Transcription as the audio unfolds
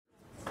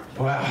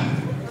Wow.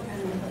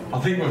 I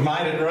think we've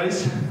made it,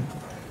 Reece.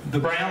 The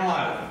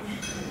Brownlow.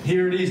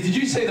 Here it is. Did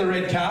you see the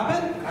red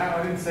carpet?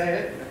 I didn't see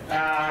it.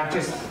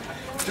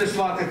 Just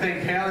like to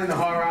thank Hal in the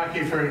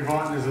hierarchy for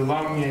inviting us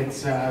along.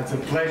 It's a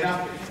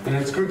pleasure, and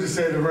it's good to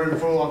see the room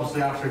full.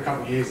 Obviously, after a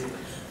couple of years,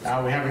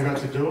 we haven't got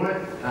to do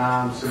it.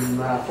 Some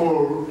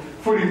full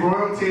footy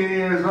royalty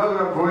here as well. We've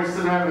got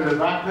Royston over the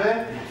back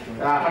there.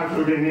 Hopefully,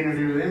 we'll get an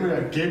interview with him. We've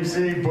got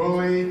Gibbsy,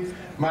 Bully,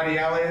 Muddy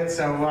Elliott.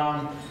 So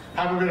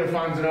have a bit of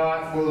fun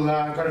tonight. We'll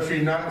got a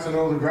few notes on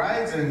all the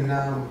grades, and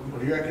what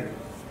do you reckon?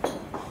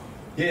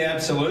 Yeah,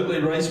 absolutely,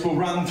 Reece. We'll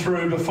run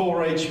through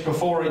before each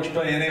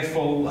BNF.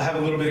 We'll have a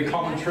little bit of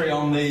commentary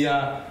on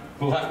the.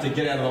 We'll have to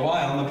get out of the way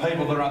on the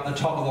people that are up the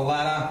top of the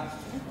ladder.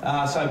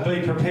 So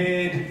be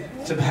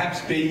prepared to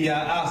perhaps be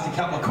asked a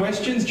couple of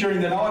questions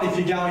during the night if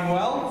you're going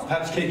well.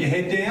 Perhaps keep your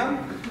head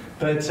down.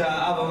 But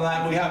other than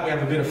that, we hope we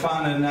have a bit of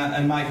fun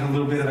and make it a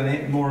little bit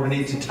of more of an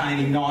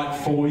entertaining night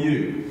for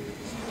you.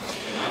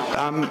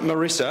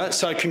 Marissa,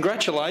 so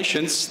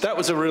congratulations. That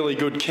was a really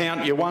good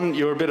count. You won.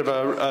 You were a bit of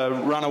a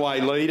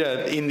runaway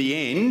leader in the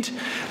end.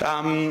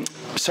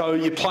 So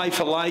you play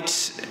for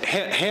Lakes.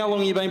 How long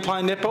have you been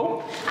playing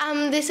netball?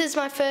 This is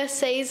my first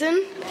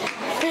season.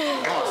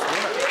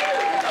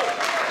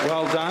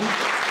 Well done.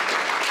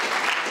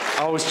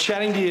 I was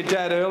chatting to your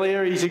dad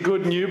earlier. He's a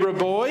good Newborough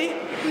boy.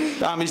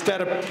 His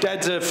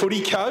dad's a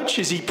footy coach.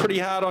 Is he pretty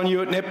hard on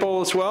you at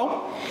netball as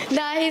well?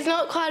 No, he's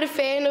not quite a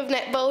fan of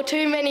netball.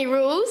 Too many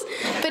rules,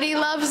 but he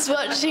loves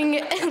watching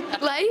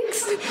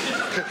Lakes.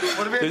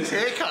 What about his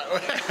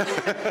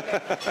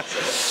haircut?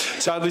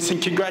 So listen,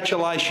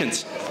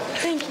 congratulations.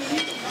 Thank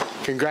you.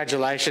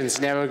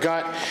 Congratulations. Now we've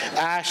got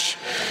Ash.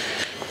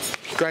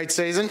 Great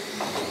season.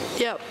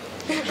 Yep.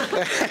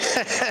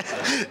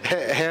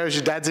 How was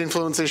your dad's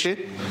influence this year?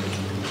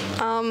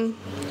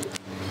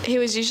 He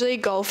was usually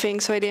golfing,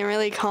 so he didn't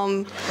really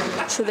come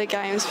to the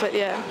games, but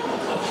yeah.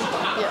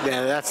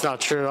 Yeah, that's not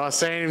true. I've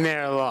seen him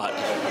there a lot.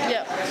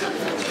 Yep.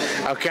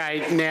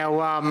 Okay, now,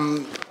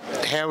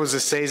 how was the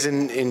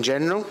season in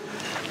general?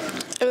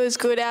 It was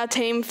good. Our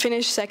team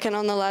finished second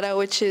on the ladder,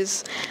 which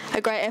is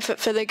a great effort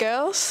for the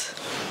girls.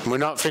 We're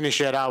not finished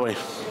yet, are we?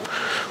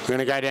 We're going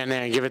to go down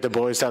there and give it to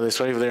boys till this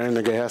week. They're in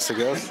the house, the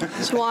girls.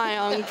 It's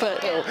Wyong,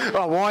 but...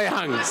 Oh,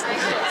 Wyong.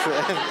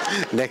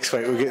 Next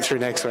week. We'll get through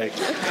next week.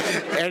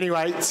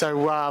 Anyway, so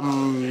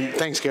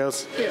thanks,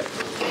 girls. Yeah.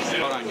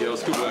 Well done,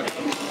 girls. Good work.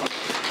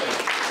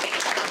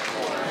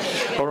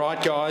 All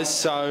right, guys.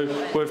 So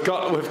we've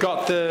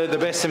got the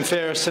best and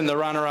fairest and the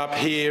runner-up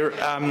here.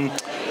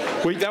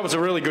 That was a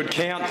really good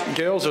count,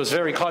 girls. It was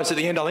very close at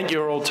the end. I think you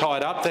were all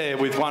tied up there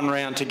with one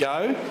round to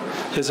go.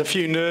 There's a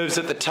few nerves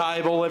at the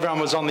table.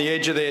 Everyone was on the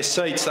edge of their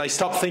seats. They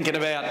stopped thinking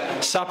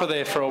about supper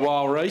there for a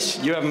while,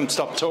 Reece. You haven't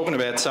stopped talking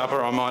about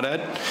supper, I might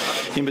add,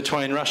 in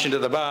between rushing to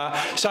the bar.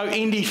 So,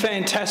 Indy,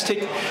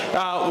 fantastic.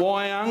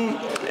 Wyong,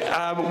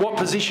 what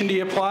position do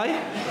you play?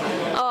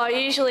 Oh,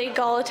 usually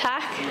goal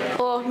attack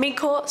or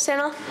mid-court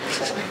centre.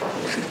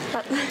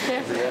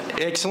 Yeah.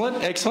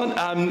 Excellent, excellent.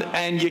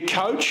 And your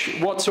coach,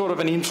 what sort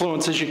of an influence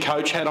has your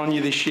coach had on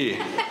you this year?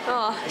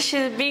 Oh,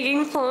 she's a big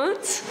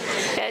influence.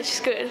 Yeah, she's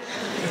good.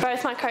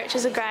 Both my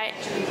coaches are great.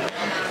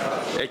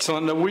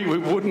 Excellent. We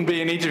wouldn't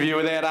be an interview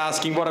without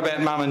asking, what about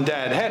Mum and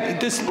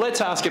Dad? Let's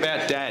ask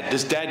about Dad.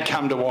 Does Dad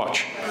come to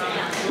watch?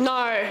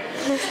 No.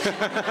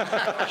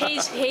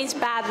 He's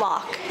bad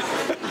luck.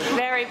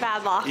 Very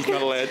bad luck. He's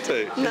not allowed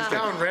to. No. He's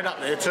going red up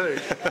there too.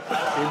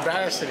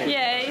 Embarrassing him.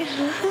 Yeah.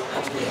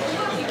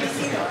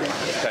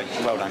 Okay,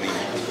 well done, Indy.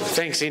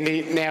 Thanks,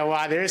 Indy.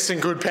 Now, there is some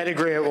good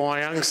pedigree at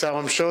Wyong, so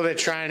I'm sure they're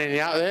training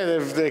you out there.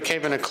 They're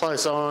keeping a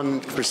close eye on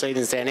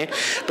proceedings down here.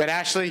 But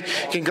Ashley,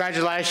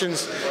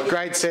 congratulations.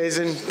 Great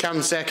season.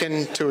 Come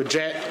second to a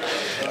Jet.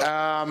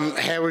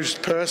 How was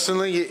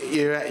personally?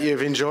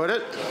 You've enjoyed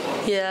it?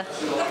 Yeah.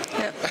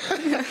 Yep.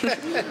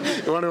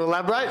 You want to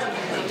elaborate?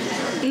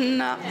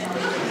 No.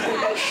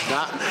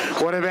 No.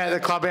 What about the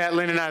club out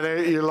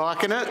Lindenow? You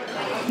liking it?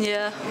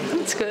 Yeah,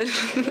 it's good.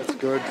 It's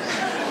good.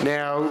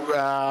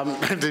 Now,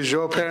 does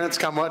your parents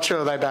come watch you, or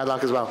are they bad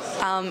luck as well?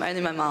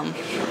 Only my mum.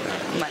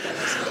 My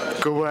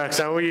dad. Good work.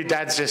 So all you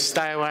dads just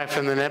stay away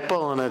from the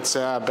netball and it's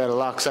better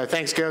luck. So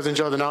thanks, girls.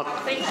 Enjoy the night.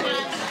 Thank you.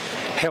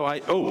 How are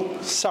you?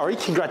 Oh, sorry.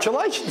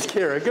 Congratulations,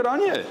 Kira. Good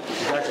on you.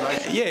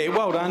 Congratulations. Yeah,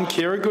 well done,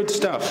 Kira. Good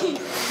stuff.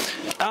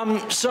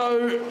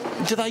 So,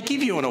 do they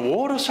give you an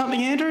award or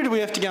something, Andrew? Do we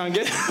have to go and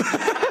get?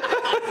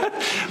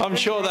 I'm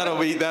sure that'll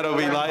be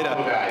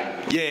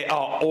later. Yeah.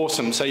 Oh,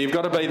 awesome. So you've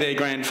got to be there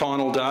grand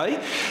final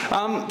day.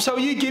 So are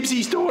you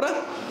Gibbsy's daughter?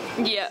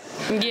 Yeah.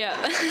 Yeah.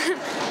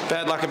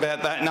 Bad luck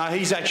about that. No,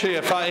 he's actually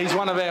he's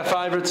one of our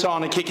favourites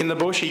on A Kick in the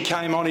Bush. He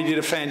came on. He did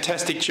a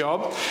fantastic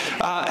job.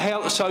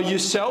 So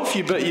yourself,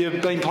 you've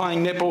been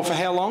playing netball for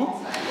how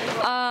long?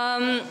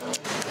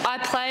 I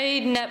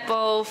played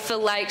netball for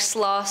Lakes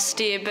last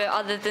year, but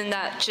other than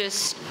that,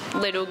 just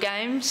little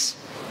games.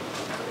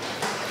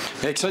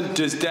 Excellent.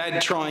 Does Dad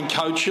try and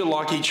coach you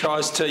like he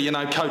tries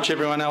to, coach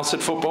everyone else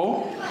at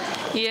football?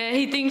 Yeah,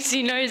 he thinks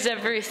he knows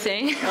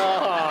everything.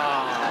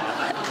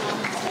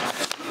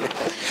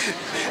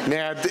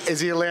 Now, is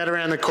he allowed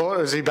around the court,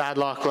 or is he bad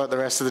luck like the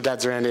rest of the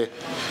dads around here?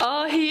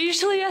 Oh, he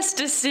usually has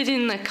to sit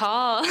in the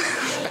car.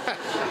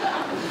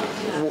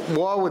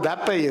 Why would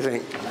that be, you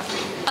think?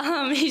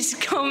 His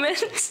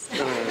comments.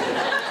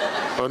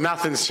 Well,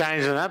 nothing's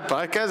changed in that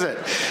bloke, has it?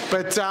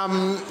 But,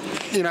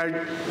 you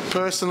know,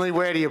 personally,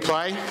 where do you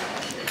play?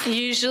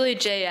 Usually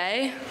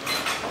GA.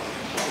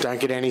 Don't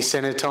get any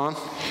centre time?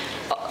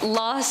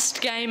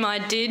 Last game I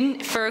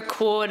did for a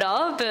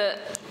quarter,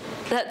 but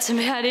that's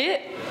about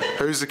it.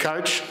 Who's the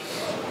coach?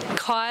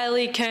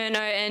 Kylie Kerno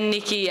and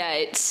Nikki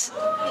Yates.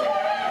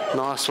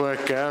 Nice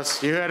work,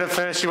 girls. You heard it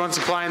first. She wants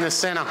to play in the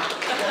centre.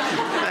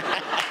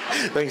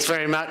 Thanks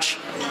very much.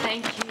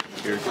 Thank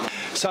you.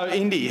 So,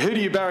 Indy, who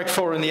do you barrack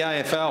for in the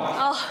AFL?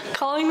 Oh,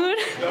 Collingwood.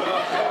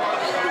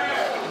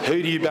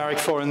 Who do you barrack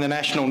for in the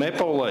National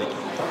Netball League?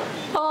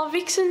 Oh,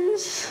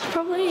 Vixens,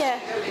 probably, yeah.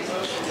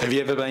 Have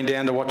you ever been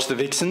down to watch the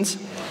Vixens?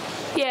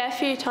 Yeah, a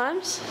few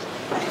times.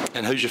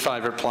 And who's your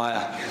favourite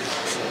player?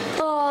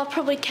 Oh,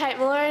 probably Kate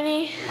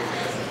Maloney.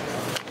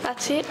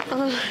 That's it.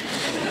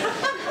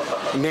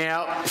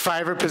 Now,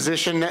 favourite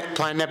position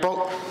playing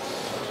netball?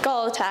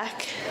 Goal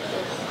attack.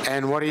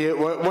 And what do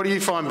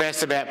you find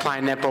best about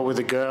playing netball with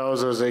the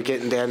girls, or is it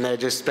getting down there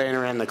just being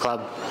around the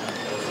club?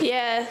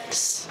 Yeah,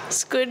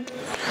 it's good.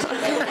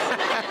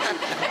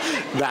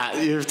 Nah,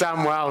 you've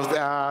done well.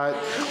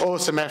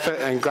 Awesome effort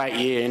and great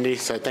year, Indy,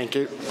 so thank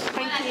you.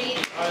 Thank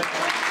you.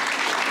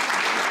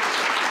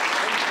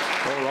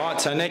 All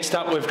right, so next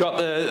up we've got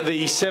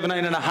the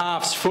 17 and a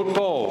halves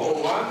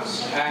football.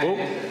 Ones, and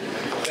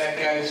that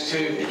goes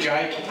to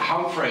Jake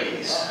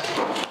Humphreys.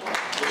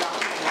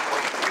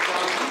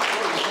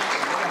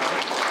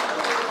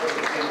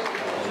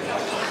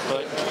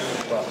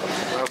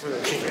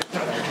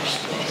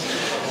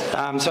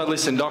 So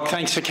listen, Doc,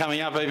 thanks for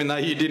coming up, even though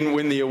you didn't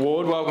win the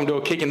award. Welcome to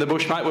A Kick in the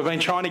Bush, mate. We've been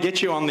trying to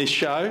get you on this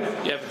show.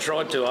 You haven't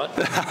tried to,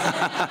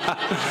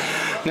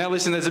 Now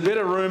listen, there's a bit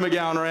of rumour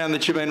going around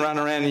that you've been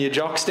running around in your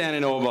jocks down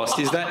in Orbost.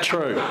 Is that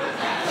true?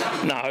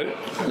 No,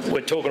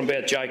 we're talking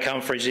about Jake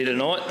Humphreys here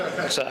tonight.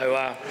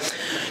 So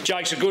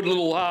Jake's a good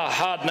little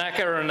hard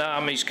knacker,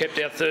 and he's kept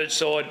our third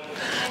side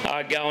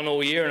going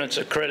all year, and it's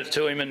a credit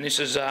to him, and this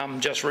is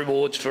just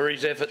rewards for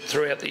his effort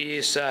throughout the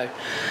year. So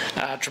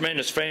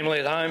tremendous family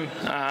at home,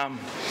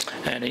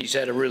 and he's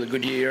had a really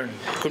good year, and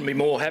couldn't be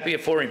more happier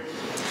for him.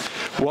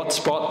 What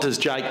spot does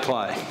Jake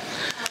play?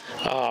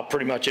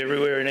 Pretty much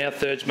everywhere in our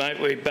thirds, mate.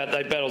 They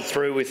battled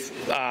through with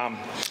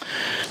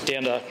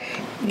down to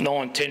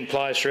 9-10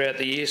 players throughout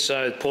the year,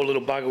 so the poor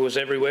little bugger was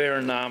everywhere,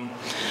 and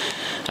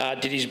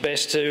did his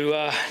best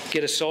to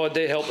get a side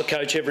there, help the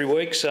coach every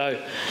week.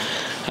 So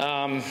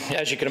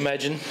as you can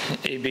imagine,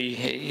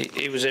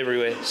 he was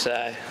everywhere.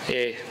 So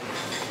yeah,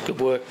 good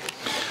work.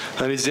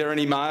 And is there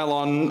any mail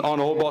on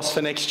Orbost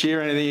for next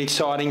year? Anything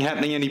exciting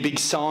happening? Any big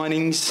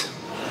signings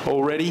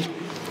already?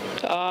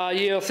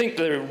 Yeah, I think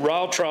the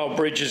rail trail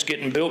bridge is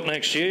getting built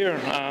next year.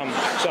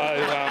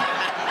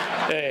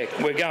 Yeah,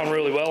 we're going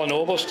really well in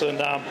Orbost, and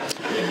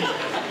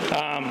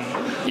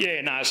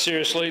yeah, no,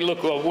 seriously,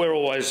 look, we're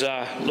always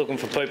looking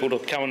for people to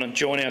come in and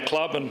join our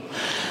club, and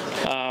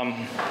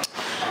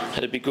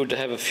it'd be good to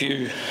have a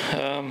few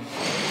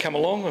come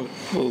along.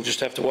 We'll just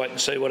have to wait and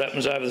see what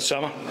happens over the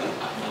summer.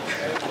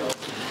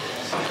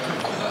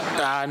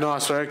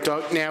 Nice work,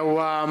 Doc. Now,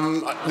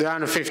 the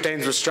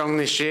under-15s were strong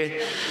this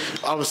year.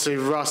 Obviously,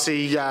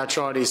 Rossi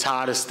tried his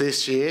hardest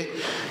this year.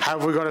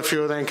 Have we got a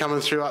few of them coming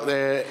through up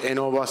there in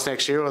Orbost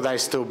next year, or are they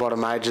still bottom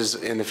majors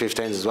in the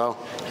 15s as well?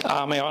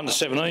 Our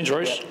under-17s,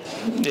 Reece.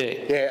 Yeah.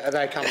 Yeah, are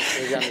they coming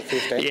through the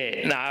under-15s?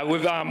 Yeah, no,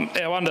 we've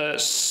our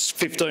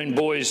under-15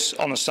 boys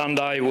on a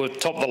Sunday were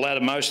top of the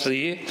ladder most of the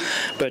year,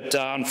 but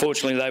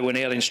unfortunately they went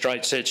out in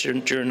straight sets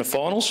during the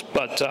finals.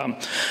 But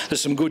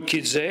there's some good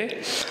kids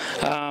there.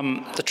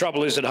 The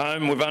trouble is at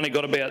home we've only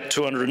got about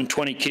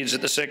 220 kids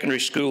at the secondary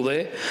school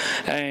there,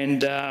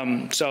 and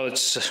so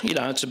it's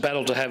it's a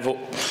battle to have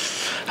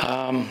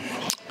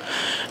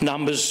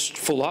numbers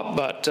full up,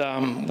 but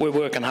we're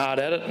working hard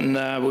at it,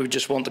 and we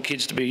just want the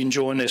kids to be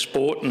enjoying their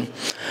sport, and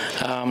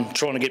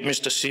trying to get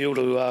Mr. Seal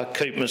to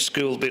keep them at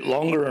school a bit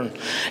longer and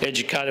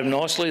educate them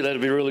nicely.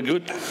 That'd be really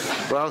good.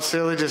 Well,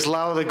 Sealy, just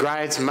lower the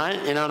grades,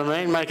 mate, you know what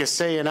I mean? Make a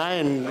C and A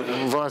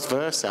and vice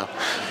versa.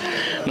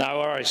 No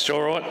worries,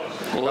 all right.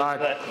 We'll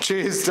right.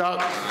 Cheers,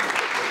 Doc.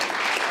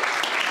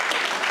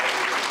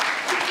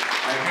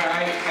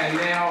 Okay, and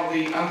now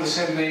the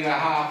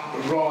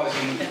under-17.5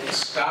 Rising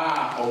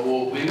Star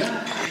Award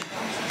winner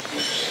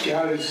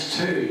goes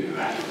to...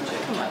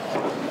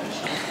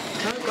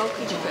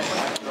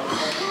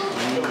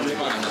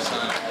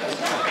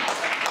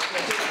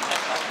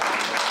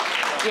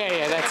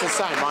 Yeah, that's the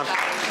same one.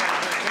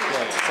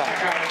 Yeah, it's the same.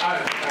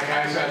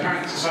 Okay, so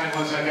apparently it's the same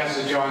one, so it goes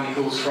to Giant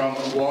Eagles from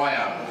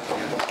Wire.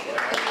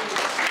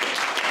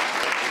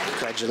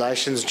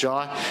 Congratulations,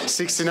 Jai.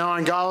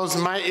 69 goals,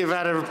 mate. You've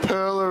had a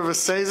pearler of a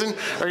season.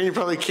 I reckon you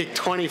probably kicked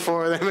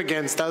 24 of them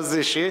against us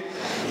this year.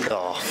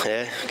 Oh,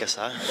 yeah, I guess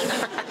so.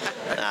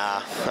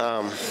 Yeah,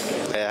 I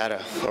had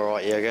a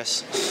alright year, I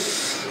guess.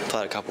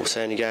 Played a couple of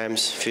senior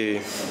games, a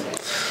few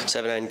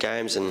 17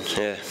 games, and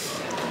yeah.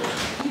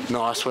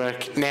 Nice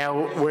work.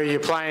 Now, were you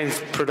playing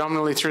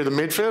predominantly through the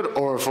midfield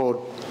or a forward?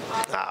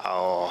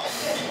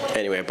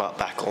 Anywhere but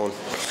back on.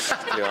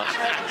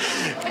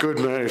 Good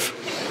move.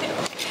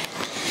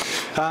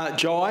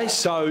 Jai,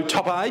 so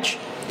top age?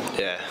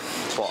 Yeah,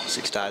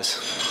 6 days.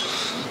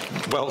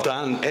 Well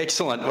done,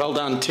 excellent. Well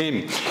done,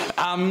 Tim.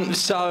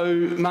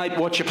 So, mate,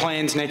 what's your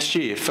plans next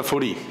year for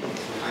footy?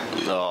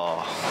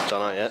 Oh, don't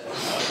know yet.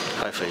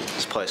 Hopefully,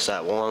 this place stay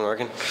at Wollongong, I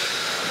reckon.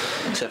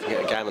 Except for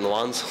get a game in the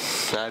ones,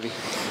 maybe.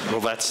 Well,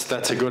 that's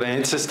a good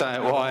answer. Stay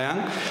at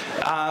Wyong.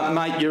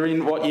 Mate, you're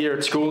in what year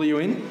at school are you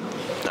in?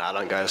 No, I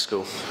don't go to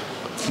school.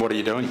 What are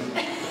you doing?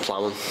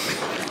 Plumbing.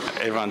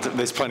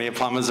 There's plenty of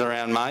plumbers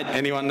around, mate.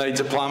 Anyone needs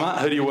a plumber?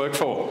 Who do you work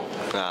for?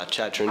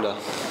 Chad Trinder.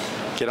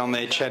 Get on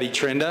there, Chatty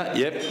Trender.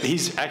 Yep,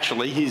 his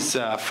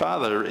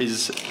father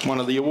is one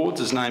of the awards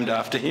is named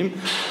after him.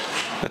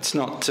 That's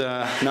not,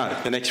 no,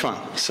 the next one.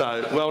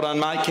 So, well done,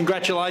 mate.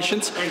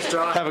 Congratulations. Thanks,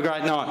 Jai. Have a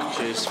great night.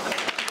 Cheers.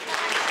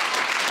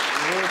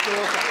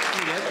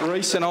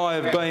 Reese and I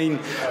have been,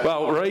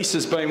 Reese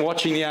has been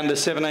watching the under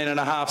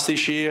 17.5s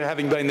this year,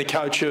 having been the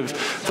coach of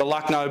the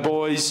Lucknow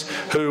boys,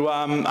 who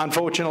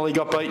unfortunately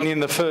got beaten in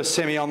the first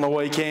semi on the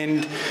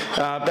weekend.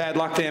 Bad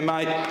luck there,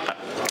 mate.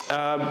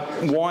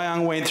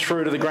 Wyong went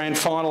through to the grand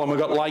final, and we've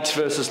got Lakes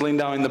versus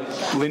Lindenau in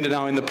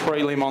the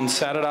prelim on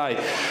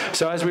Saturday.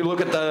 So as we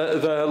look at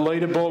the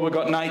leaderboard, we've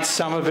got Nate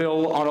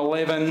Somerville on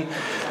 11.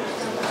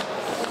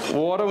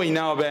 What do we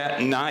know about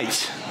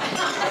Nate?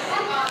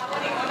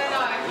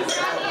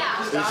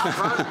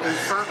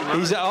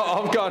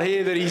 I've got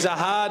here that he's a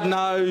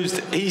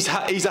hard-nosed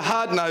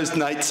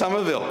Nate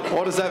Somerville.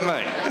 What does that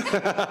mean?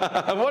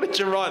 What did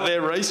you write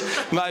there, Reese?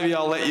 Maybe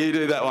I'll let you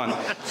do that one.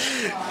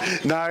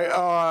 No,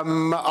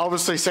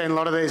 obviously seen a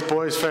lot of these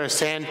boys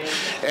firsthand,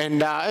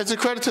 and it's a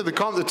credit to the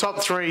comp. The top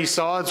 3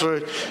 sides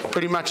were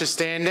pretty much a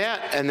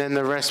standout, and then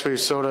the rest were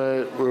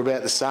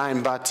about the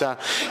same. But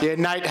yeah,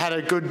 Nate had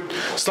a good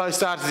slow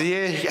start to the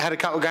year. Had a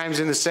couple of games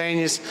in the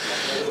seniors.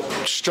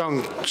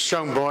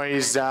 Strong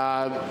boys.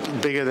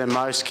 Bigger than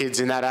most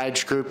kids in that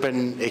age group,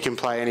 and he can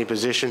play any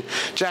position.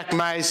 Jack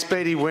Mays,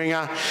 speedy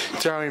winger,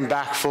 throw him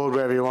back, forward,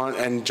 wherever you want.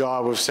 And Jai,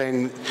 we've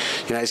seen,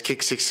 he's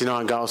kicked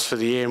 69 goals for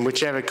the year, and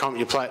whichever comp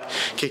you play,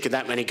 kicking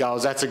that many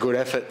goals, that's a good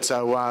effort.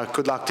 So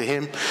good luck to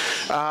him.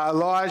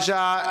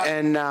 Elijah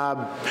and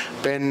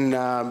Ben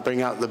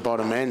bring up the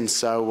bottom end.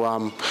 So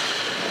I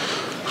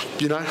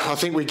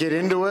think we get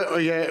into it.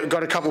 We've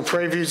got a couple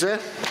previews there.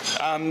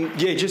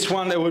 Yeah, just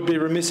one. It would be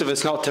remiss of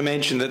us not to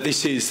mention that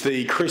this is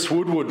the Chris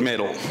Woodward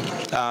medal.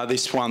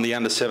 This one, the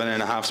under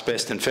 17.5's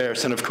best and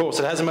fairest. And of course,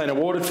 it hasn't been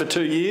awarded for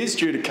 2 years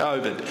due to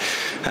COVID.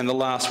 And the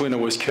last winner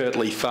was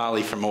Kurtley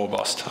Farley from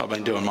Orbost. I've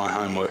been doing my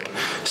homework.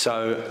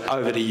 So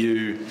over to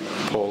you,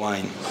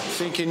 Pauline.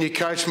 Thinking your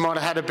coach might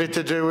have had a bit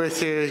to do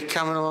with you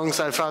coming along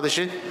so far this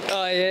year?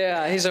 Oh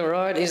yeah, he's all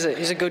right. He's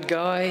a good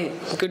guy,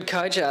 good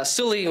coach.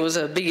 Sully was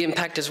a big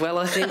impact as well.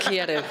 I think he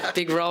had a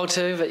big role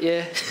too. But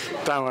yeah.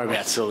 Don't worry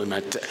about Sully,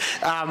 mate.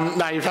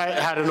 No, you've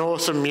had an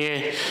awesome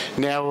year.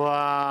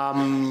 Now,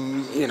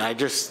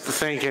 just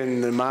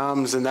thinking the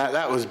mums and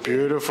that was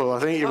beautiful. I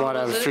think you might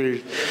have a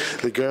few.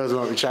 The girls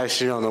might be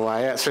chasing you on the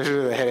way out, especially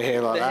with the head of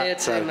hair like that. The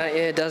hair too, mate.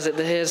 Yeah, it does it.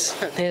 The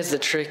hair's the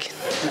trick.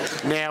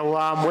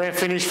 Now, we're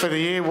finished for the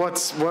year. What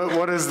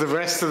does the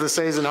rest of the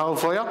season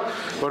hold for you?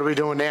 What are we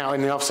doing now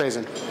in the off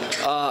season?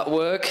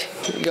 Work.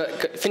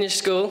 Finish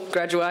school,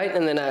 graduate,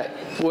 and then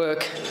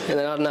work, and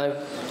then I don't know.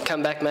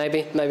 Come back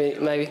maybe, I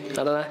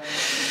don't know.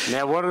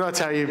 Now, what did I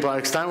tell you,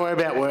 blokes? Don't worry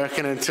about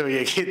working until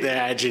you get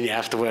the age and you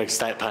have to work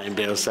state paying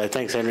bills. So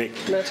thanks, Henrik.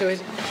 Not too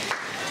easy.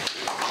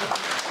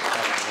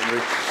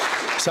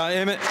 So,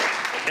 Emmett,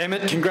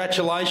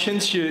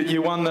 congratulations.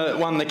 You won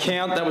the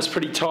count. That was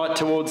pretty tight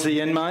towards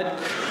the end, mate.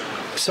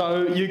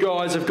 So you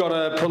guys have got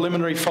a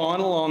preliminary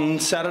final on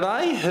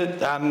Saturday.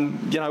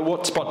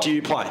 What spot do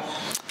you play?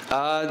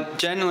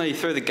 Generally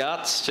through the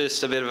guts,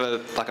 just a bit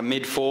of a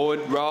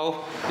mid-forward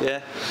role,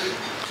 yeah.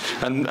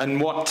 And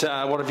what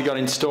have you got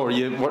in store?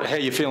 How are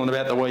you feeling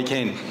about the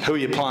weekend? Who are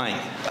you playing?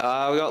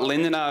 We've got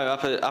Lindenau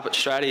up at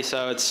Stratty,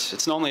 so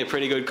it's normally a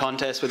pretty good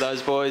contest with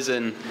those boys,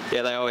 and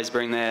yeah, they always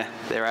bring their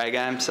A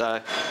game,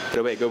 so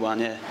it'll be a good one,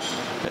 yeah.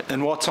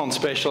 And what's on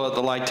special at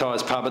the Lake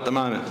Tyres pub at the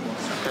moment?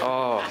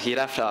 Oh, you'd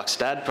have to ask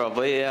Dad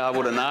probably. Yeah, I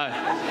wouldn't know.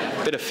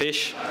 Bit of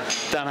fish.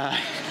 Don't know.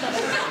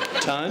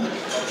 Tone?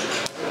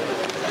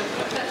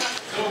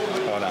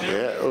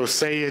 Yeah, we'll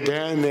see you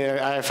down there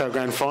AFL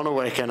Grand Final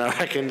weekend, I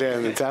reckon, down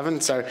in the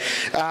tavern. So,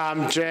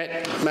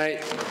 Jet,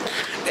 mate,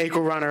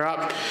 equal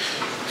runner-up,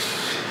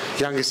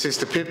 younger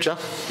sister Pipcha.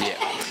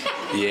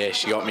 Yeah,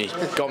 she got me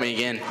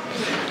again.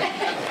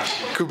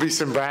 Could be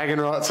some bragging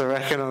rights, I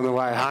reckon, on the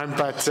way home.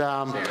 But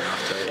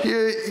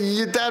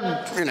your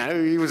dad,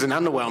 he was an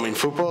underwhelming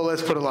footballer,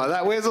 let's put it like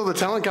that. Where's all the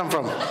talent come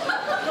from?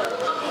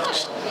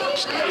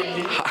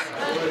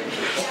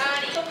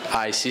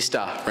 Hey,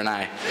 sister,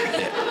 Renee.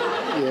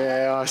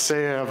 Yeah, I see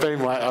her. I've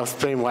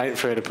been waiting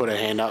for her to put her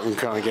hand up and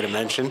kind of get a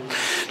mention.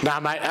 Nah,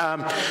 mate,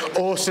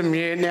 awesome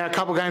year. Now, a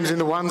couple games in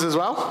the ones as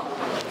well?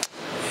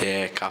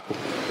 Yeah, a couple.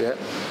 Yeah.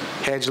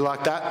 How'd you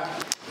like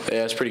that?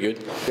 Yeah, it's pretty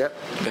good. Yep.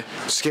 Yeah.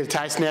 Just get a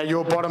taste. Now,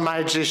 you're bottom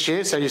age this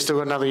year, so you still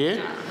got another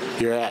year?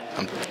 You're out.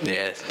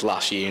 Yeah,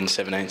 last year in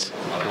 17s.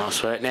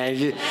 Nice, right. Now,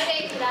 18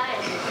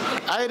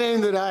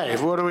 today.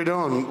 What are we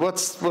doing?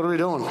 What are we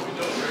doing?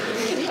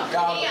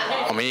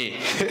 I'm here.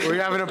 Were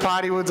you having a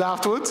party woods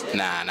afterwards?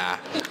 Nah.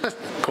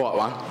 Quite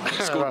one.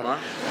 School tomorrow.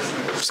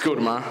 School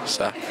tomorrow,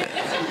 so.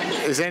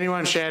 Has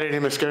anyone shouted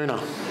him a schooner?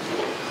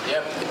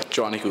 Yep.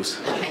 John Nichols.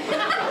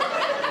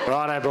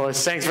 Righto,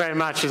 boys. Thanks very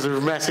much. As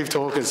massive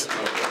talkers.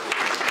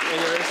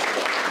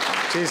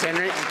 Cheers,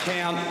 Henry.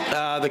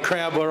 The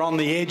crowd were on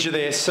the edge of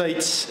their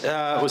seats.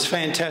 It was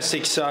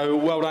fantastic. So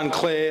well done,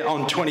 Claire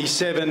on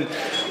 27,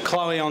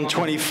 Chloe on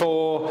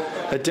 24,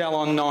 Adele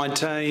on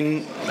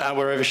 19,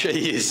 wherever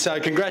she is. So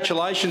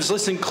congratulations.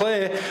 Listen,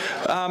 Claire,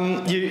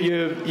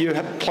 you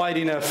have played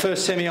in a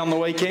first semi on the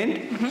weekend.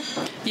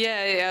 Mm-hmm.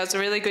 Yeah, it was a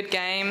really good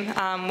game.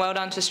 Well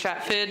done to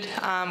Stratford.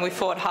 We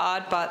fought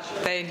hard, but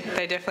they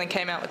definitely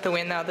came out with the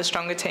win. They were the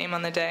stronger team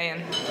on the day,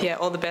 and yeah,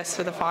 all the best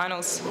for the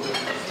finals.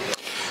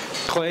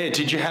 Claire,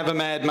 did you have a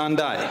mad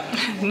Monday?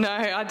 No,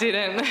 I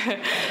didn't.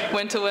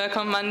 Went to work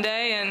on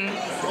Monday and,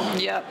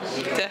 yep,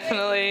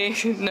 definitely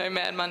no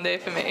mad Monday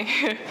for me.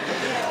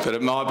 But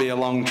it might be a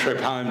long trip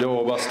home to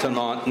Orbos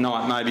tonight,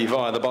 maybe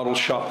via the bottle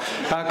shop.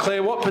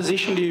 Claire, what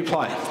position do you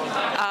play?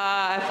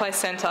 I play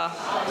centre.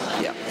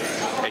 Yep.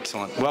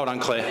 Excellent. Well done,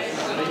 Claire.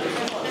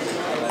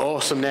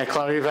 Awesome. Now,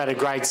 Chloe, you've had a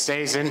great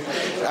season.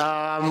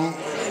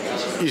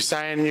 You're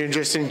saying you're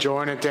just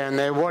enjoying it down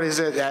there. What is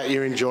it that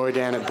you enjoy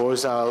down at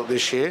Boysdale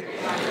this year?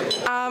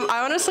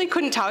 I honestly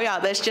couldn't tell you.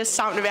 There's just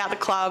something about the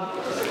club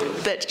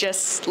that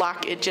just,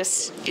 like, it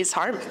just is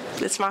home.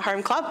 It's my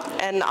home club,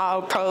 and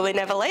I'll probably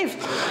never leave.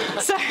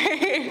 So,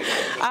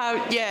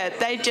 yeah,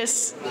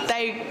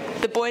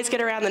 the boys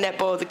get around the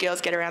netball, the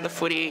girls get around the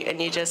footy,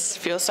 and you just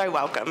feel so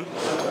welcome.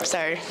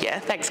 So, yeah,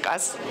 thanks,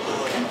 guys.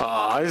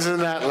 Oh, isn't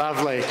that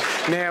lovely?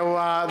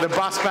 Now, the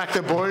bus back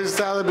to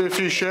Boysdale, there'll be a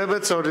few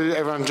sherbets, or did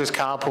everyone just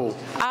carpool?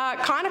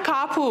 Kind of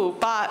carpool,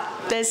 but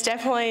there's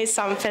definitely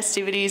some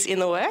festivities in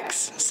the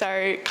works,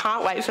 so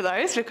can't wait for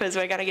those because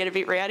we're going to get a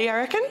bit rowdy, I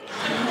reckon.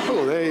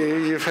 Oh, there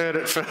you've heard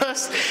it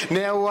first.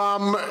 Now,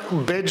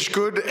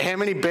 Bedgood, how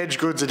many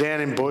Bedgoods are down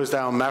in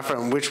Boysdale and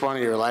Maffra, and which one are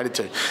you related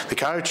to? The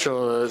coach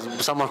or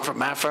someone from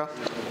Maffra?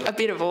 A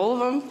bit of all of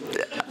them,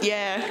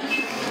 yeah.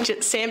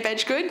 Sam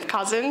Bedgood,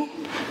 cousin.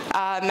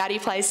 Maddie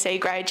plays C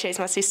grade, she's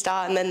my sister,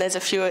 and then there's a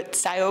few at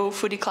Sale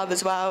Footy Club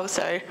as well,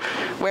 so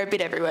we're a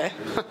bit everywhere.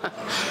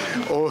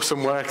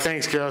 Awesome work.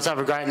 Thanks, girls. Have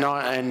a great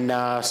night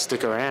and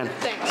stick around.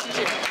 Thanks.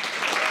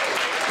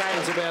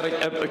 About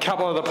a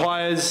couple of the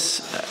players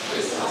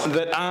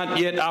that aren't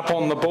yet up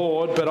on the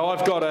board, but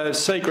I've got a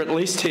secret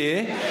list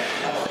here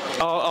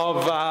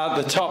of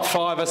the top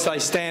 5 as they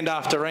stand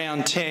after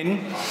round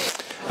 10.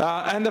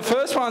 And the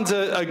first one's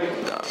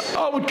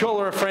I would call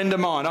her a friend of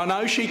mine. I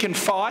know she can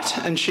fight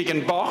and she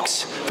can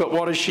box, but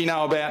what does she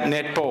know about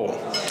netball?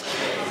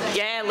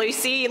 Yeah,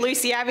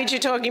 Lucy Average you're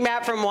talking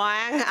about from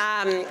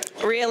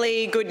Wyong.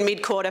 Really good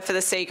mid-quarter for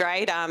the C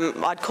grade.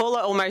 I'd call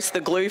her almost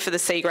the glue for the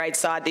C grade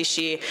side this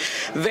year.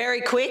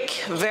 Very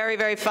quick, very,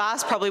 very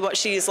fast, probably what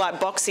she's like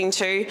boxing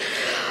to.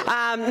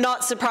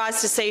 Not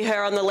surprised to see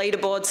her on the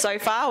leaderboard so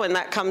far when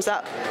that comes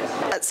up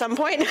at some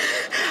point.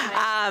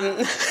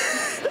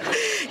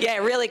 Yeah,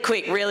 really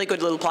quick, really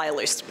good little player,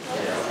 Luce.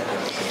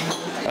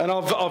 And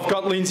I've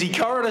got Lindsay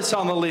Corridus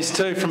on the list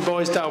too from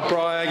Boysdale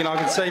Bryag, and I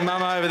can see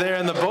Mum over there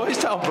in the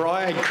Boysdale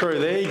Bryag crew.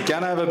 They're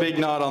going to have a big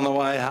night on the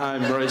way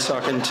home, Bruce,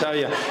 I can tell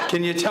you.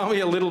 Can you tell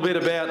me a little bit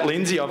about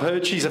Lindsay? I've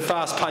heard she's a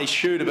fast-paced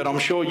shooter, but I'm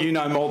sure you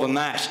know more than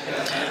that.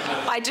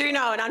 I do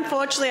know, and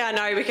unfortunately I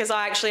know because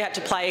I actually had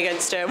to play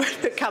against her when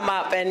it come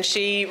up, and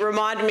she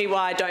reminded me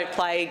why I don't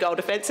play goal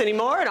defence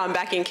anymore, and I'm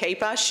back in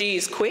keeper.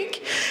 She's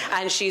quick,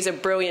 and she's a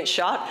brilliant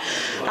shot.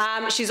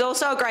 She's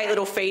also a great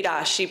little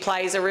feeder. She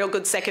plays a real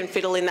good second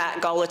fiddle in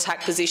that goal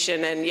attack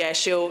position, and yeah,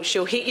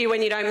 she'll hit you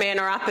when you don't man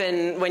her up,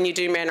 and when you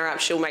do man her up,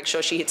 she'll make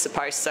sure she hits the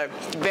post. So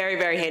very,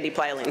 very handy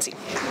player, Lindsay.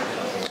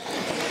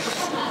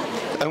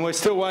 And we're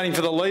still waiting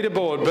for the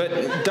leaderboard,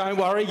 but don't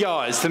worry,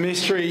 guys, the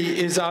mystery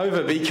is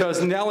over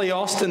because Nellie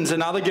Austin's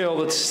another girl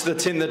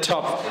that's in the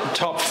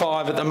top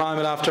 5 at the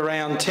moment after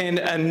round 10.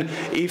 And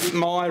if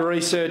my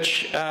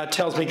research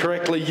tells me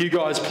correctly, you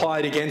guys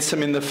played against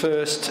them in the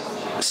first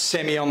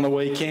semi on the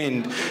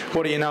weekend.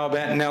 What do you know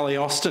about Nellie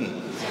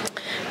Austin?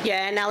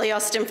 Yeah, Nellie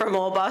Austin from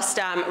Orbost,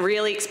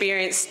 really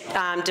experienced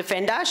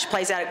defender. She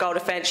plays out at goal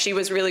defence. She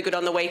was really good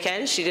on the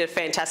weekend. She did a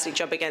fantastic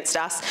job against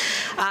us.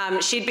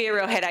 She'd be a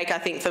real headache, I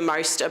think, for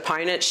most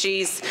opponents.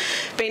 She's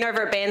been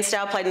over at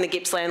Bairnsdale, played in the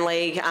Gippsland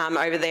League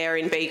over there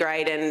in B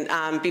grade,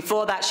 and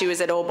before that she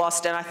was at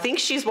Orbost, and I think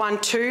she's won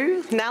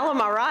 2. Nell,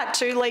 am I right?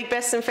 2 league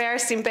best and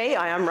fairest in B?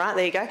 I am right,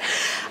 there you go.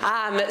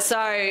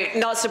 So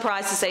not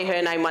surprised to see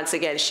her name once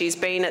again. She's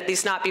been at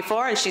this night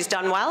before and she's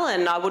done well,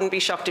 and I wouldn't be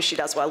shocked if she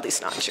does well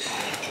this night too.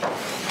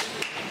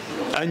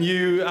 And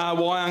you,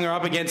 Wyong, are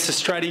up against the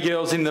Stratty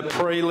girls in the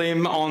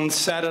prelim on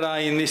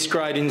Saturday in this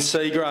grade, in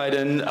C grade,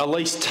 and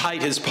Elise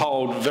Tate has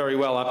polled very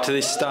well up to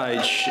this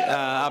stage,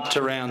 up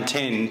to round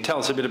 10. Tell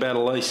us a bit about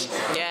Elise.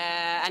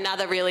 Yeah,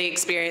 another really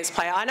experienced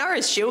player. I know her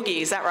as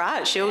Shilgi, is that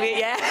right? Shilgi,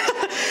 yeah.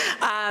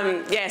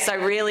 Yeah, so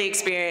really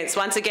experienced.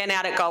 Once again,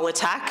 out at goal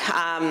attack.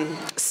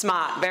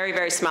 Smart, very,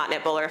 very smart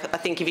netballer. I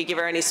think if you give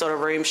her any sort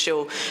of room,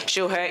 she'll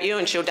hurt you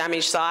and she'll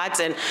damage sides.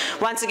 And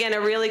once again,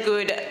 a really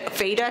good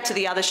feeder to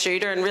the other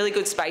shooter and really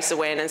good space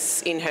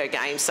awareness in her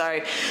game.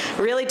 So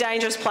really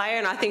dangerous player,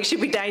 and I think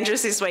she'll be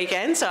dangerous this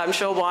weekend. So I'm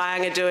sure the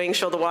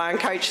Wyong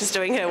coach is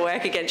doing her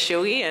work against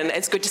Shilgi, and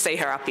it's good to see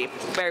her up here.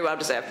 Very well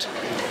deserved.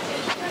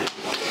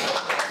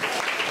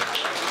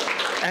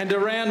 And to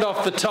round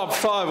off the top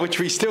 5, which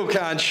we still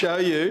can't show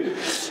you,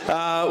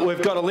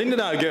 we've got a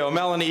Lindenau girl,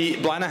 Melanie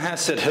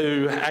Blanahasset,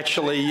 who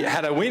actually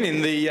had a win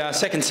in the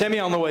second semi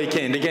on the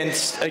weekend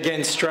against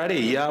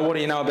Stratty. What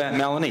do you know about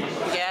Melanie?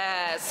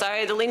 Yeah,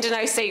 so the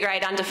Lindenau C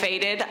grade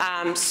undefeated,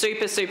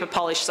 super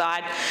polished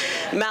side.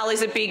 Mel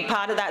is a big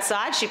part of that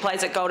side. She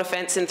plays at goal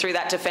defence and through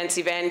that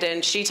defensive end,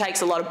 and she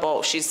takes a lot of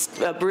ball. She's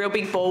a real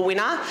big ball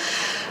winner.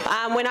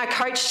 When I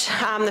coached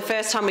the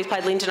first time we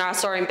played Lindenau, I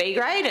saw her in B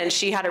grade, and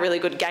she had a really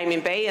good game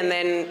in B, and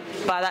then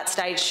by that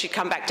stage she'd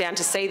come back down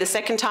to C. The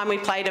second time we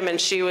played them, and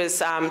she was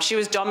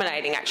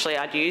dominating, actually,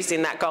 I'd use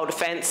in that goal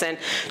defence, and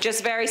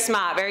just very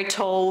smart, very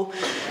tall.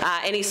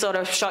 Any sort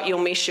of shot you'll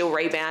miss, she'll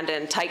rebound,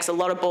 and takes a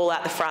lot of ball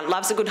out the front.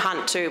 Loves a good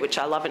hunt too, which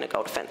I love in a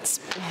goal defence.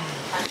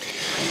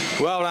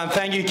 Well done.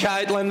 Thank you,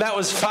 Caitlin. That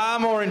was far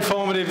more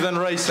informative than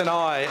Reece and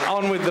I.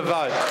 On with the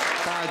vote.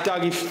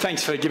 Dougie,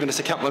 thanks for giving us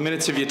a couple of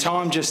minutes of your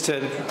time just to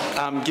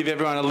give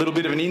everyone a little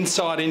bit of an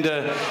insight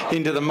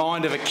into the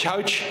mind of a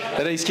coach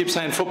at East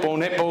Gippsland Football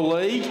Netball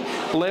League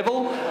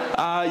level.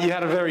 You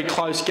had a very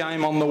close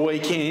game on the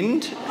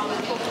weekend.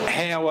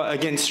 How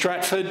against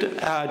Stratford?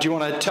 Do you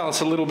want to tell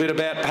us a little bit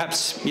about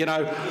perhaps,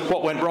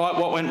 what went right,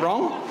 what went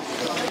wrong?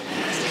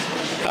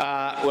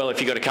 Well,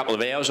 if you've got a couple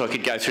of hours, I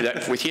could go through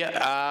that with you.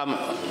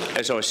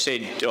 As I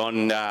said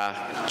on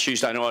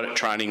Tuesday night at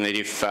training, that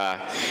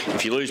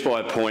if you lose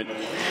by a point,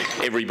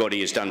 everybody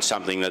has done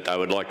something that they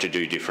would like to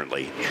do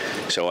differently.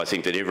 So I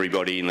think that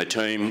everybody in the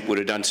team would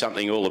have done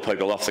something. All the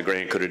people off the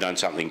ground could have done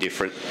something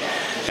different.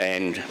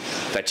 And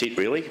that's it,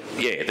 really.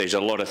 Yeah, there's a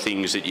lot of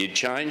things that you'd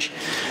change,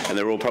 and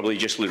they're all probably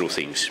just little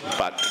things.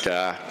 But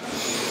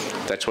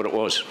that's what it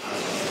was.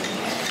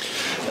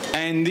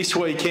 And this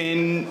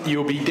weekend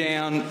you'll be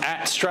down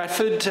at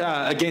Stratford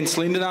against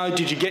Lindenau.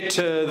 Did you get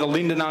to the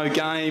Lindenau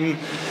game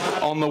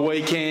on the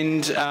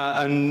weekend,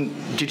 and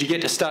did you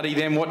get to study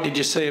them? What did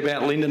you see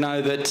about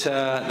Lindenau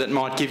that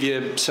might give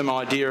you some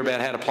idea about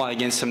how to play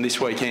against them this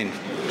weekend?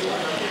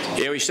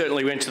 Yeah, we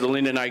certainly went to the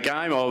Lindenau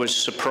game. I was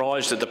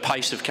surprised at the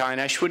pace of Kane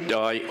Ashwood.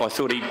 I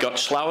thought he got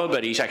slower,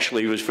 but he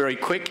actually was very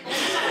quick.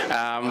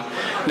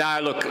 No,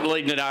 look,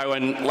 Lindenau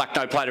and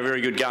Lucknow played a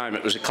very good game.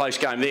 It was a close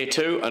game there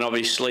too, and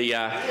obviously,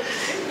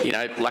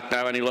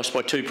 Lucknow only lost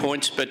by 2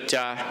 points. But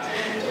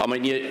I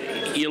mean,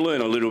 you learn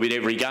a little bit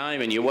every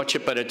game, and you watch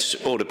it. But it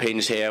all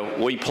depends how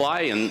we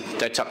play, and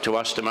that's up to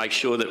us to make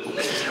sure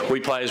that we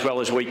play as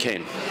well as we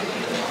can.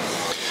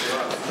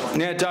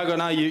 Now, Doug, I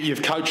know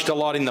you've coached a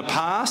lot in the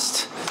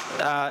past.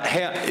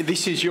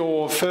 This is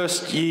your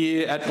first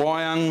year at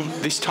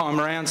Wyong this time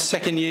around,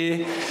 second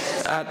year.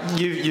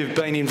 You've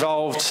been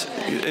involved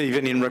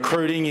even in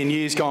recruiting in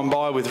years gone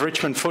by with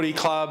Richmond Footy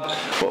Club.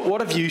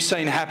 What have you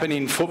seen happen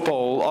in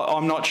football?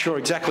 I'm not sure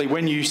exactly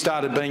when you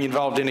started being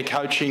involved in a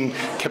coaching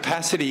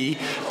capacity,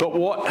 but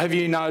what have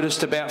you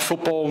noticed about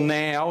football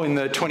now in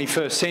the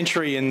 21st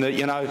century and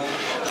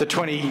the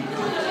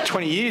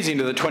 20 years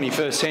into the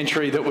 21st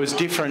century that was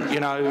different,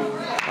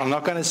 I'm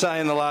not going to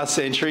say in the last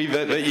century,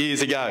 but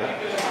years ago?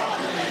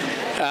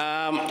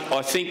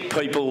 I think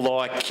people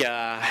like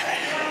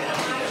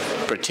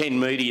pretend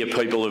media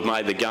people have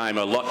made the game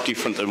a lot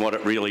different than what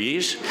it really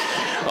is.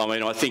 I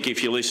mean, I think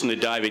if you listen to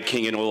David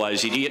King and all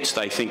those idiots,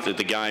 they think that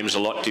the game's a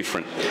lot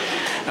different.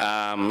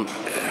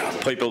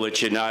 People that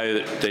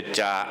that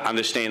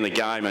understand the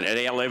game, and at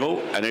our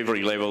level and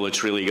every level,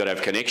 it's really got to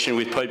have connection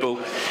with people.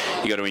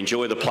 You've got to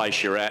enjoy the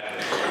place you're at,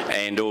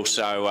 and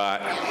also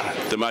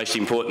the most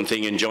important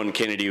thing, and John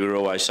Kennedy would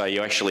always say,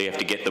 you actually have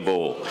to get the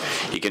ball.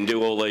 You can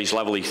do all these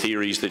lovely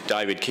theories that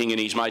David King and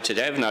his mates would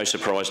have. No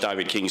surprise,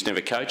 David King's never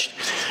coached.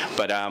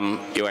 But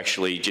you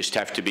actually just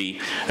have to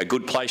be a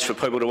good place for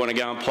people to want to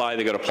go and play.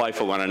 They've got to play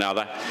for one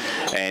another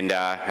and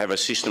have a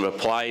system of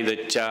play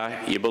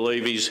that you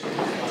believe is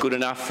good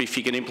enough if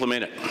you can implement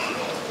it.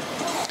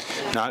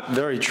 No,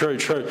 very true.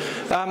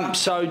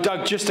 So,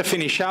 Doug, just to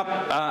finish up,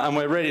 and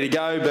we're ready to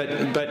go, but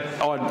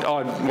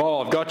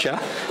I've got you.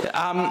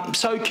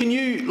 So, can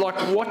you,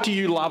 what do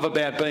you love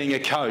about being a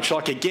coach?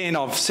 Again,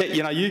 I've said,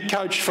 you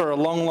coached for a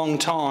long, long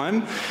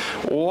time.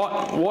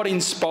 What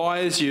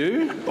inspires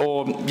you,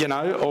 or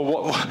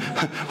why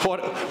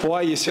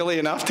are you silly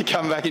enough to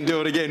come back and do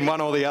it again,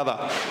 one or the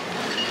other?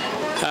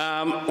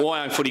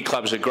 Wyong Footy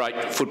Club's a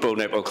great, football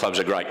netball club's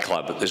a great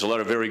club. There's a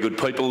lot of very good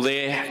people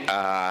there.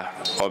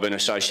 I've been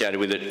associated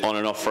with it on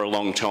and off for a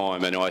long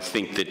time, and I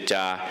think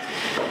that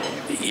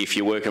if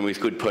you're working with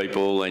good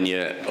people and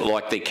you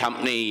like their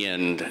company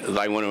and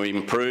they want to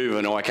improve,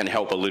 and I can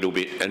help a little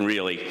bit, and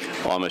really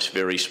I'm a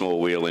very small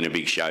wheel in a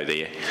big show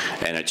there,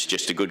 and it's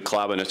just a good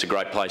club and it's a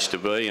great place to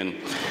be, and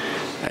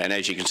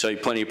as you can see,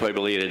 plenty of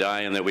people here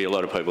today, and there'll be a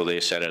lot of people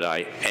there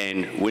Saturday,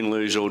 and win,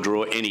 lose or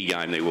draw any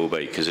game there will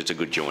be, because it's a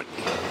good joint.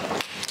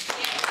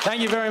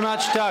 Thank you very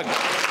much, Doug.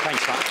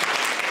 Thanks,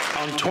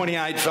 mate. On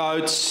 28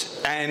 votes,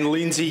 and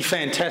Lindsay,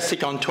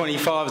 fantastic on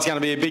 25. It's going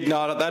to be a big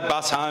night at that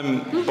bus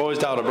home,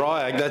 Boysdale to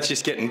Bryag. That's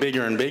just getting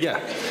bigger and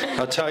bigger,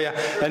 I'll tell you.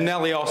 And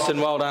Nellie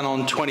Austin, well done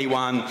on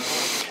 21.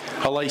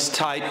 Elise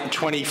Tate,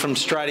 20 from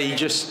Stratty,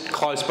 just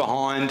close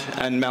behind,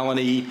 and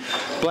Melanie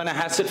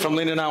Blennerhassett from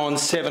Lindenow on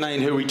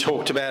 17, who we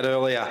talked about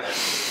earlier.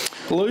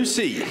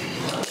 Lucy,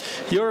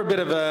 you're a bit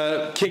of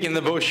a kick in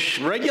the bush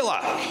regular,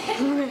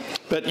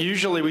 but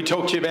usually we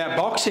talk to you about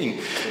boxing.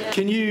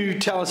 Can you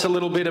tell us a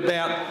little bit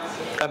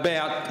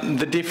about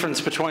the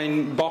difference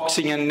between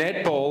boxing and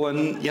netball,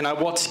 and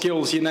what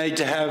skills you need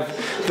to have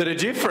that are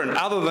different,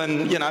 other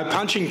than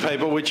punching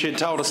people, which you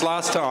told us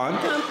last time?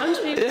 Can't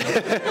punch people.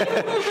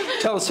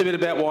 Tell us a bit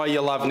about why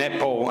you love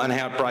netball and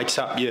how it breaks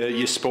up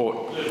your sport.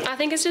 I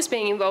think it's just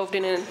being involved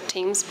in a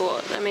team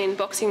sport. I mean,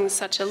 boxing is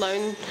such a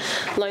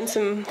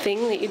lonesome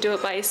thing that you do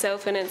it by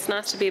yourself, and it's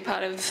nice to be a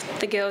part of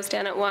the girls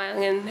down at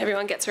Wyong, and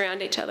everyone gets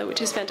around each other,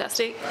 which is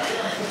fantastic.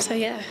 So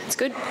yeah, it's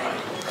good.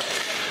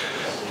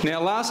 Now,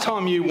 last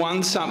time you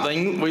won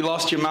something, we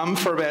lost your mum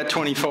for about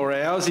 24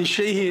 hours. Is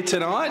she here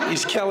tonight?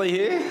 Is Kelly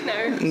here?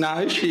 No.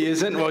 No, she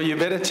isn't. Well, you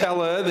better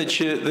tell her that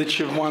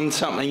you've won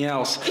something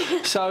else.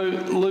 So,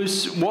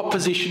 Luce, what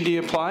position do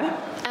you play?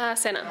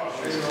 Centre.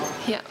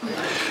 Yeah.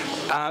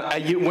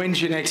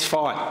 When's your next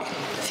fight?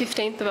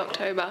 15th of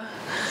October.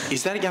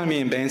 Is that going to be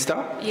in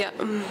Bairnstone? Yeah.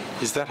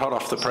 Is that hot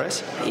off the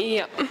press?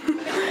 Yeah.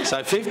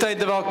 So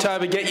 15th of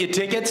October, get your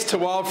tickets to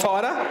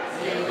Wildfighter.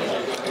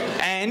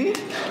 And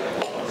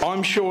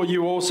I'm sure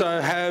you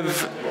also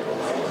have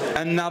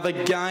another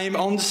game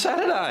on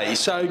Saturday.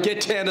 So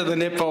get down to the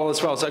netball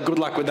as well. So good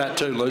luck with that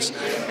too, Luce.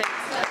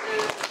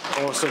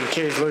 Awesome.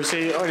 Cheers,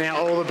 Lucy. Now,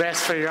 all the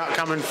best for your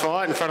upcoming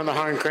fight in front of the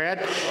home crowd.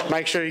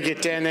 Make sure you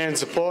get down there and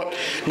support.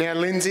 Now,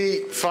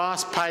 Lindsay,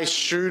 fast-paced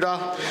shooter.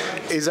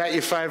 Is that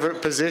your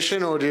favourite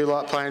position, or do you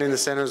like playing in the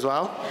centre as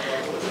well?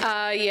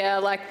 Yeah, I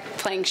like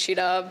playing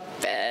shooter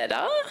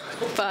better,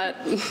 but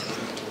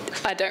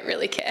I don't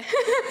really care.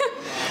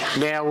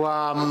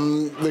 Now,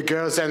 the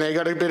girls down there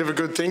got a bit of a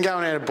good thing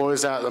going out of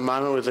boys out at the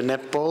moment with the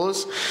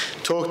netballers.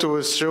 Talk to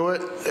us through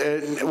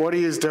it. What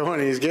he is doing,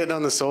 he's getting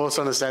on the sauce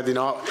on a Saturday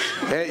night.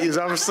 He's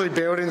obviously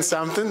building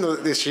something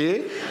this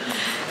year.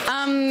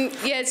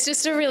 Yeah, it's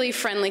just a really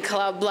friendly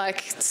club,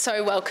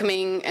 so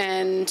welcoming,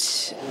 and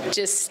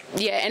just,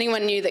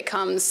 anyone new that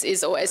comes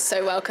is always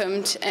so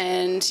welcomed.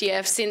 And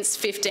since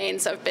 15,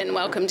 so I've been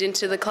welcomed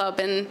into the club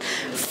and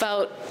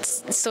felt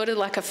sort of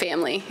like a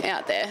family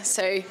out there.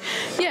 So,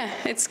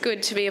 it's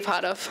good to be a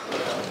part of.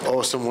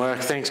 Awesome work.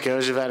 Thanks,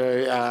 girls. You've had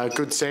a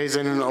good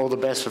season, and all the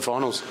best for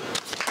finals.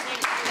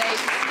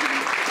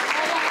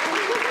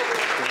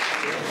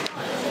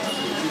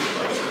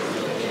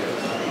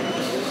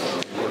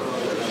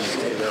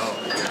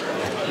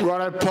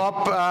 Righto,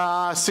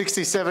 Pop,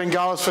 67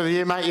 goals for the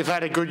year, mate. You've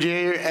had a good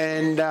year,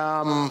 and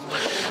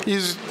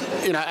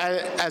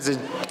as an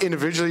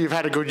individual, you've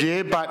had a good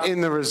year, but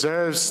in the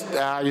reserves,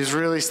 you've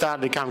really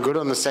started to come good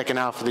on the second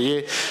half of the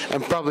year,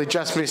 and probably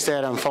just missed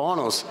out on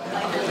finals.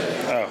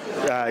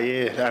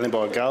 Only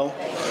by a goal.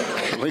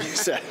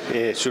 So,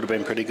 it should have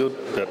been pretty good,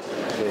 but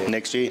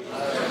next year.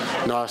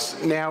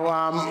 Nice.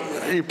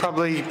 Now, you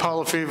probably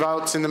poll a few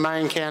votes in the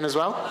main count as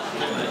well?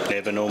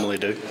 Never normally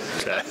do,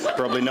 so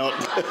probably not.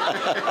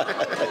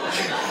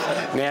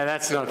 Now,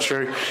 that's not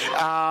true.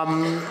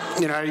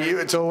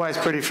 It's always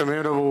pretty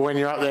formidable when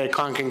you're up there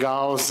clunking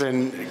goals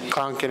and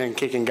clunking and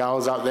kicking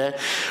goals up there.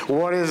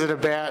 What is it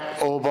about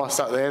Orbost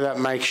up there that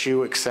makes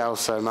you excel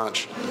so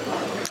much?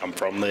 I'm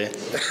from there.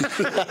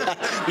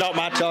 Not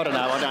much, I don't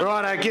know.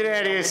 Righto, get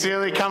out of here,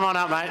 Sealy. Come on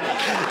up, mate.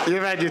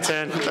 You've had your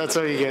turn. That's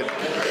all you get.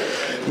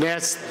 Now,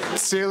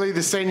 Sealy,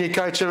 the senior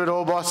coach of it,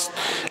 Orbost,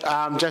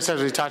 just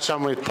as we touched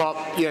on with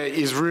Pop,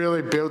 he's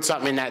really built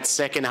something in that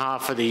second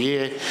half of the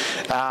year.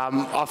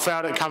 I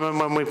felt it coming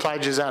when we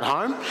played you at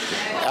home.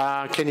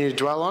 Can you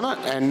dwell on it?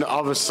 And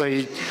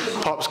obviously,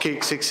 Pop's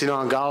kicked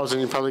 69 goals,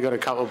 and you've probably got a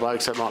couple of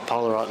blokes that might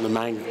polarite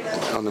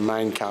on the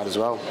main card as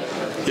well.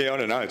 Yeah, I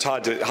don't know. It's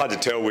hard to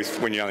tell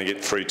when you only get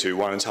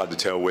 3-2-1. It's hard to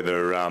tell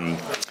whether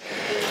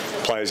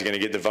players players are going to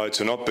get the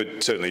votes or not,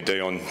 but certainly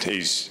Dion,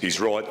 he's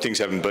right. Things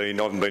I haven't been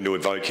to a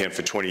vote count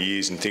for 20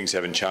 years and things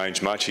haven't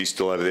changed much. He's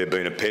still over there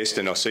being a pest,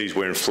 and I see he's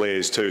wearing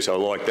flares too, so I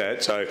like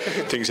that. So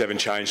things haven't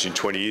changed in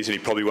 20 years, and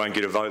he probably won't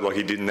get a vote like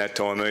he did in that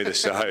time either.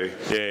 So,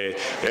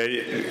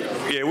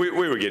 yeah, we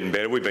were getting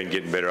better. We've been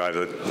getting better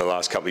over the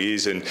last couple of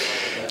years, and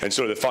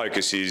sort of the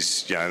focus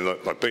is,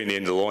 like being the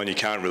end of the line, you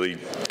can't really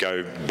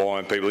go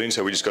buying people in,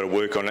 so we just got to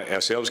work on it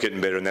ourselves, getting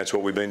better, and that's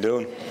what we've been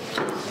doing.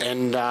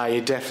 And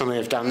you definitely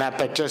have done that.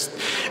 But just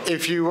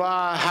if you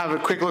have a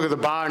quick look at the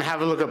bar and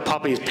have a look at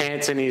Poppy's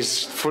pants and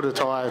his foot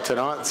attire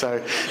tonight,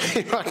 so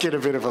you might get a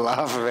bit of a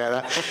laugh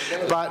about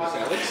that.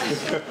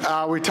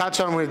 But we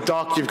touched on with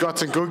Doc, you've got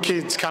some good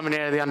kids coming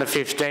out of the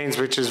under-15s,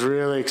 which is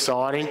really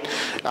exciting.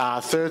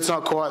 Third's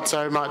not quite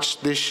so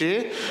much this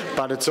year,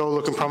 but it's all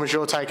looking promising.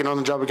 You're taking on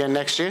the job again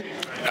next year?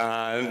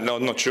 No,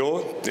 I'm not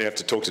sure. You have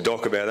to talk to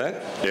Doc about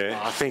that. Yeah.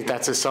 I think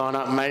that's a sign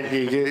up, mate.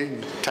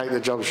 You take the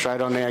job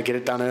straight on now, get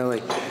it done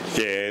early.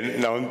 Yeah,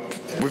 no,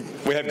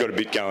 we have got a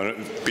bit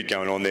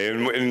going on there,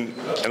 and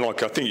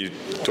like I think you're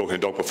talking to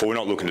Doc before. We're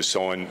not looking to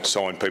sign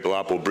people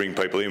up or bring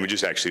people in. We're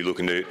just actually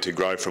looking to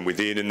grow from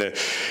within,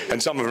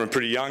 and some of them are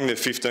pretty young. They're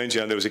 15s.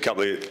 There was a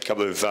couple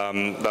of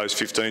those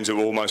 15s that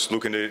were almost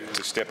looking to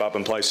step up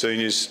and play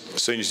seniors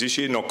this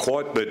year. Not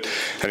quite,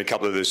 and a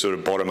couple of the sort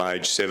of bottom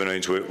age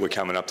 17s were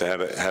coming up to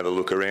have a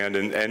look around,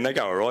 and they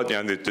go all right.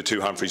 The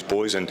two Humphreys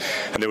boys, and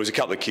there was a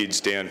couple of kids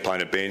down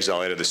playing at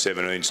Bairnsdale out of the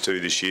 17s too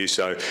this year.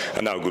 So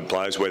and they were good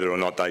players. Whether or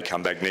not they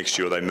come back next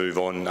year or they move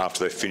on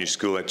after they finish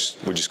school,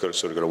 we just got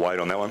to wait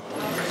on that one.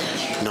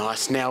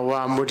 Nice. Now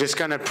we're just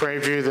going to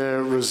preview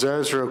the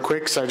reserves real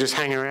quick, so just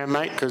hang around,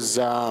 mate, because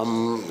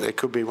it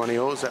could be one of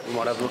yours that we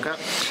might have a look at.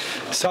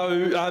 So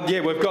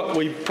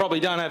we probably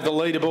don't have the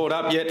leaderboard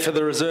up yet for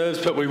the reserves,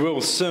 but we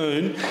will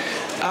soon.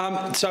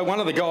 So one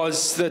of the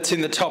guys that's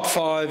in the top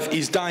 5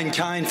 is Dane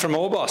Kane from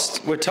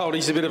Orbost. We're told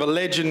he's a bit of a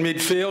legend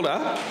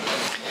midfielder.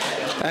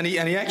 And he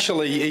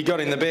actually got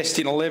in the best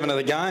in 11 of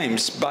the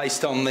games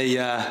based on the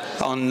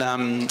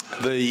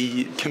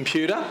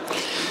computer,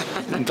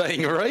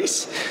 being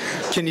Reece.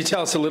 Can you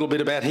tell us a little bit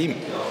about him?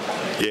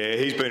 Yeah,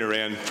 he's been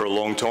around for a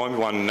long time,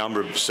 won a number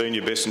of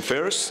senior best and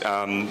fairest,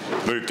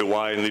 moved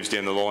away and lives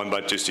down the line,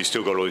 but he's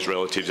still got all his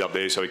relatives up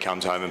there, so he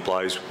comes home and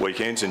plays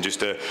weekends and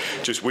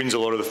just wins a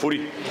lot of the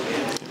footy.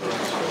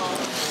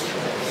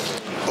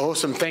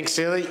 Awesome, thanks,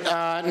 Silly.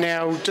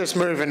 Now, just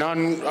moving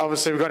on,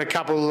 obviously we've got a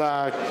couple,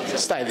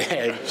 stay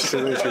there,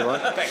 Silly, if you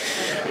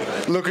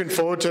want. Looking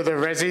forward to the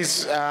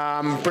Rezzies,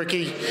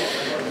 Bricky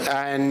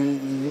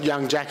and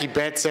young Jackie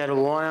Betts out of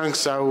Wyong,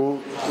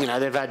 so,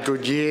 they've had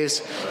good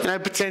years.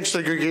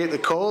 Potentially could get the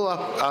call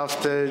up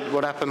after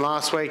what happened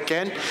last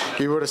weekend.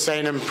 You would have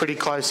seen them pretty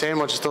close hand.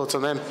 What's your thoughts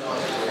on them?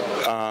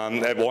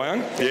 At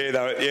Wyong,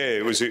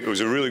 it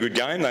was a really good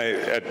game.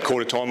 At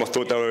quarter time, I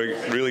thought they were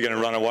really going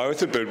to run away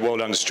with it, but well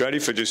done to Stratty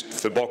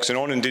for boxing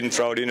on and didn't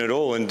throw it in at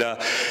all. And I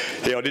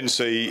didn't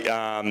see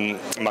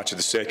much of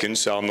the second,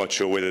 so I'm not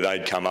sure whether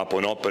they'd come up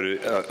or not. But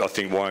I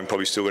think Wyong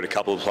probably still got a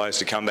couple of players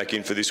to come back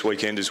in for this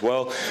weekend as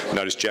well. I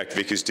noticed Jack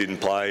Vickers didn't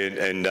play,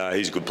 and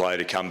he's a good player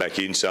to come back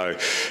in. So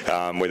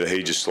whether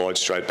he just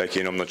slides straight back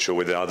in, I'm not sure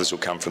whether others will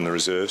come from the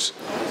reserves.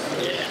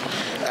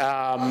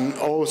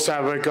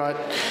 Also, we've got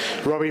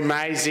Robbie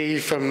Maisie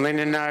from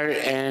Lindenow,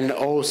 and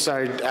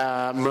also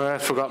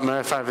Murph. We've got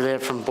Murph over there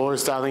from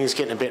Boysdale. I think he's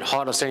getting a bit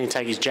hot. I've seen him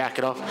take his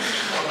jacket off.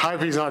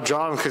 Hope he's not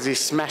driving because he's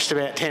smashed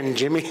about 10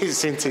 jimmies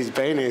since he's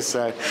been here.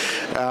 So,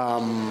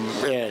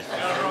 yeah.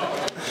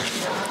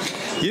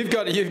 You've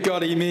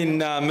got him in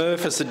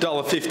Murph as a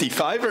 $1.50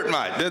 favourite,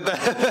 mate.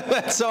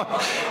 That's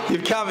all.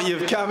 You've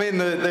come in.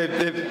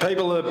 The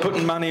people are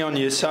putting money on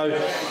you. So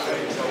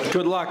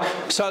good luck.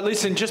 So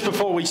listen, just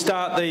before we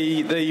start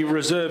the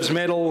reserves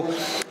medal,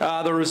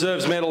 the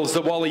reserves medal is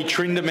the Wally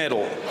Trinder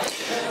medal.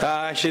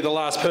 Actually, the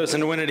last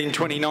person to win it in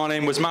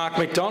 2019 was Mark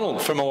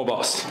McDonald from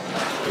Orbost.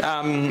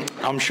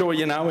 I'm sure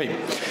you know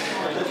him.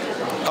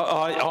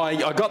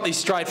 I got this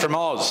straight from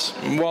Oz,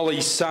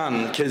 Wally's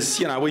son, because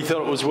we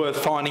thought it was worth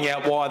finding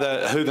out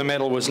who the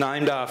medal was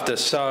named after.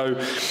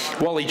 So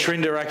Wally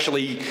Trinder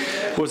actually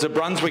was a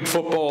Brunswick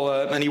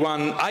footballer, and he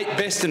won 8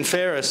 best and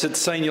fairest at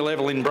senior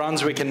level in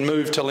Brunswick and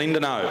moved to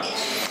Lindenow.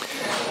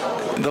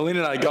 The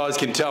Lindenow guys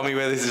can tell me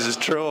whether this is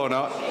true or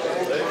not.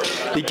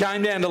 He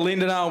came down to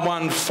Lindenow and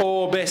won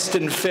 4 best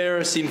and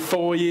fairest in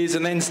 4 years,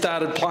 and then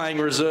started playing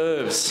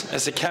reserves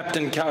as a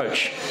captain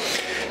coach.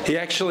 He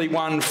actually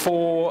won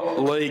 4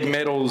 league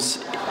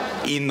medals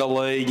in the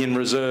league in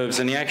reserves,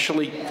 and he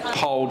actually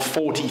polled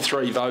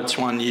 43 votes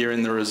one year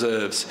in the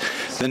reserves.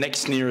 The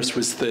next nearest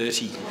was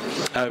 30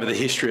 over the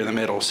history of the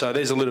medal. So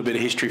there's a little bit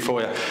of history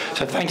for you.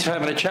 So thanks for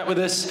having a chat with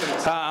us,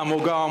 and we'll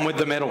go on with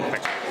the medal.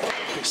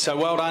 So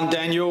well done,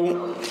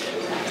 Daniel.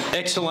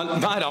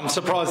 Excellent. Mate, I'm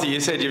surprised that you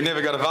said you've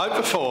never got a vote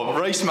before.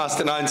 Reece must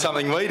have known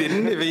something we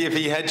didn't if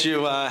he had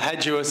you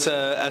as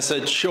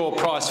a sure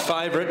price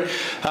favourite.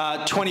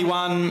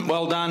 21,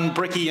 well done.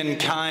 Bricky and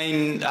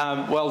Kane,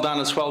 well done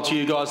as well to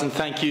you guys, and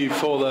thank you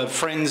for the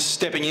friends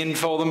stepping in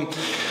for them.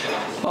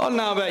 I don't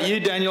know about you,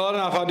 Daniel. I don't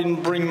know if I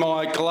didn't bring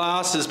my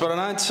glasses, but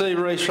I don't see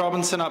Reece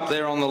Robinson up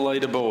there on the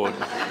leaderboard.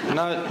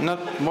 No.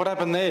 What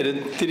happened there?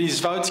 Did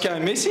his votes go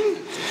missing?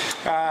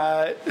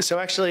 So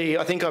actually,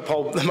 I think I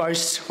polled the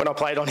most when I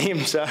played on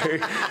him, so...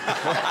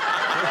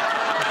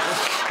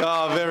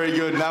 Oh, very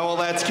good. No, well,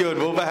 that's good.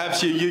 Well,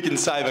 perhaps you can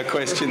save a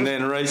question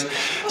then, Reece.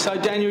 So,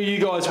 Daniel, you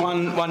guys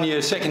won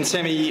your second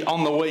semi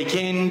on the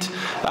weekend.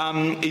 How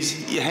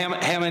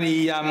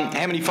many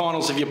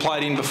finals have you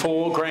played in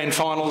before? Grand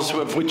finals,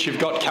 of which you've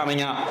got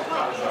coming up?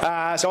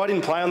 So I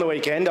didn't play on the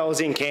weekend. I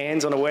was in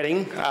Cairns on a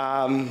wedding.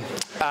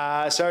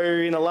 So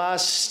in the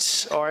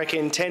last, I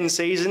reckon, 10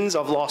 seasons,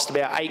 I've lost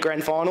about 8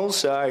 grand finals.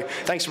 So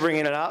thanks for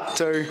bringing it up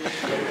too.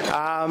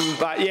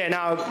 But yeah,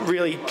 no,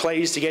 really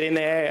pleased to get in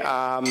there.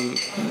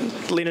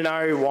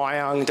 Lindeno,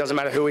 Wyong, doesn't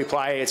matter who we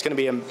play, it's going to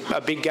be a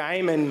big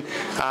game, and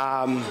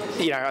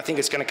I think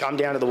it's going to come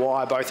down to the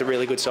wire. Both are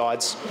really good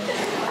sides.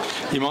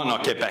 You might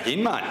not get back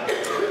in, mate.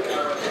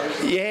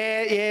 Yeah.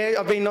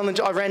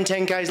 I ran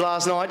 10Ks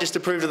last night just to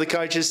prove to the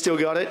coaches still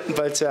got it,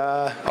 but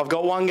I've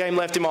got 1 game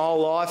left in my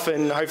whole life,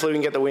 and hopefully we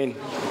can get the win.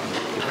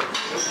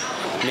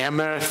 Now,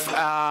 Murph,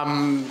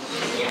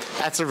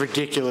 that's a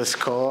ridiculous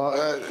call.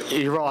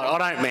 You're right,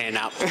 I don't man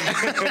up.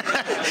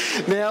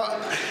 Now,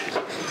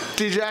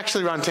 did you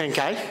actually run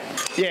 10K?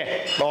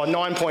 Yeah,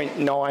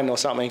 9.9 or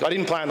something. I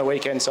didn't play on the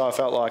weekend, so I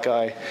felt like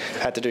I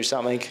had to do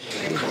something.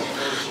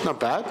 Not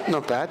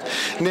bad.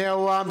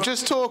 Now,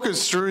 just talk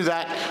us through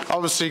that.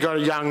 Obviously, you got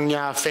a young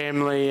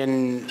family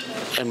and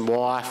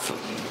wife,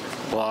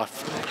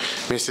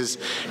 missus.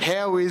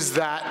 How is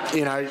that,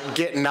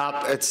 getting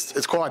up?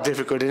 It's quite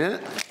difficult, isn't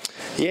it?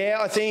 Yeah,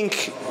 I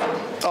think,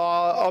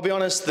 I'll be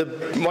honest,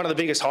 one of the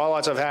biggest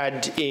highlights I've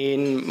had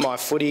in my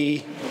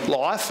footy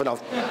life, and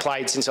I've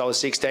played since I was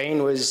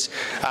 16, was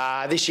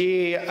this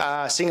year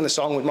singing the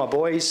song with my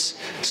boys.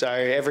 So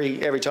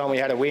every time we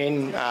had a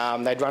win,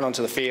 they'd run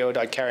onto the field,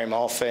 I'd carry them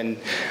off, and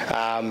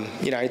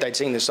they'd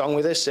sing the song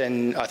with us,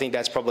 and I think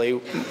that's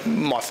probably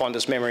my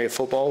fondest memory of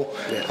football.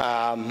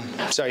 Yeah.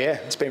 So yeah,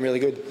 it's been really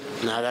good.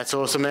 No, that's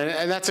awesome,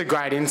 and that's a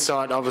great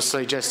insight,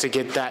 obviously, just to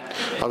get that.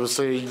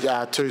 Obviously,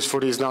 Twos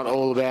footy is not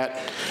all about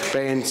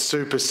being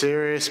super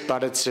serious,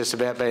 but it's just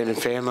about being in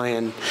family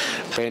and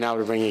being able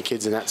to bring your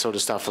kids and that sort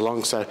of stuff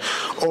along. So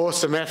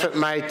awesome effort,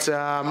 mate.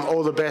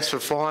 All the best for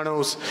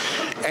finals.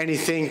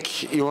 Anything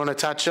you want to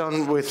touch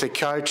on with the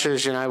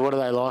coaches? What are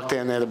they like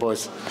down there, the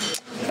boys?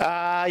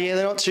 Yeah,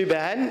 they're not too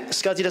bad.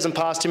 Scuzzy doesn't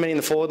pass too many in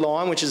the forward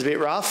line, which is a bit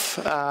rough.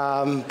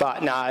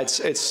 But no,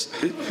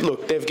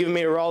 look, they've given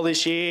me a role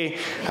this year,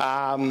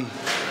 and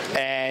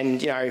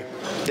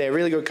they're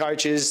really good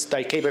coaches.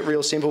 They keep it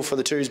real simple for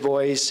the Twos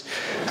boys.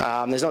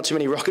 There's not too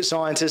many rocket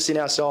scientists in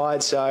our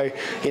side, so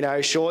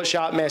short,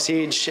 sharp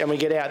message, and we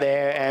get out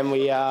there and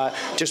we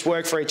just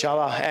work for each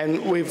other.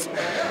 And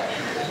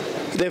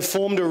they've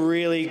formed a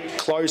really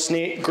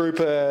close-knit group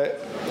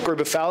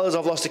of fellas.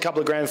 I've lost a couple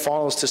of grand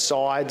finals to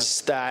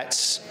sides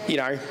that,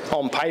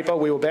 on paper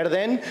we were better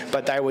than,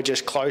 but they were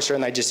just closer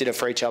and they just did it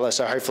for each other.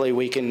 So hopefully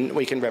we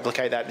can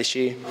replicate that this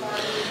year.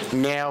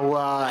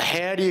 Now,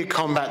 how do you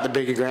combat the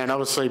bigger ground?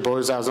 Obviously,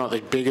 Boysdale's not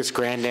the biggest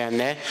ground down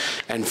there,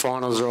 and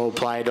finals are all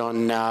played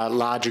on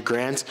larger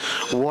grounds.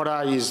 What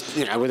are you,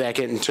 without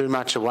getting too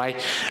much away,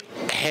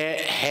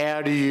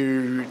 how do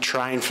you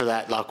train for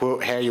that? Like,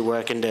 how are you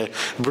working to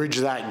bridge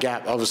that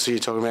gap? Obviously, you're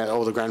talking about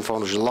all the grand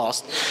finals you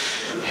lost.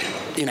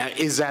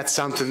 Is that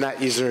something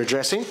that you're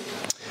addressing?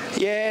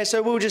 Yeah,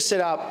 so we'll just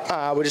set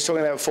up, we were just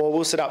talking about before,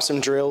 we'll set up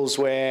some drills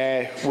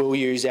where we'll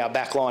use our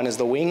back line as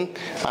the wing,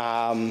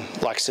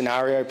 like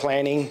scenario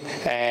planning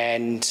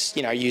and,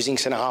 using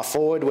centre-half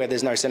forward where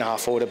there's no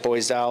centre-half forward at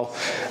Boysdale.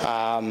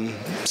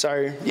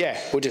 So, yeah,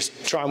 we'll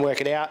just try and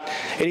work it out.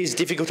 It is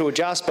difficult to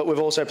adjust, but we've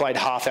also played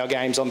half our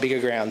games on bigger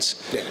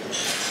grounds. Yeah.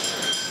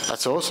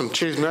 That's awesome.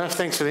 Cheers, Murph.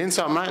 Thanks for the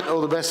insight, mate.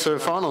 All the best for the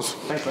finals.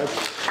 Thanks, mate.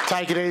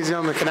 Take it easy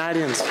on the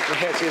Canadians.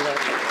 Yeah, cheers, mate.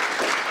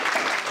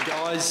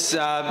 Guys,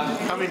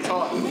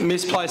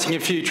 misplacing a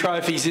few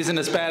trophies isn't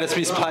as bad as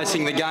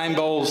misplacing the game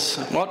balls.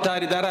 What day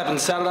did that happen,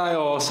 Saturday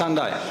or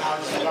Sunday?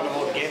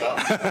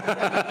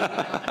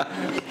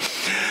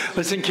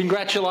 Listen,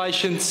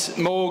 congratulations,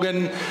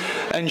 Morgan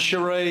and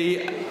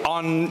Cherie,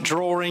 on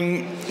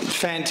drawing.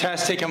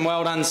 Fantastic, and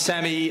well done,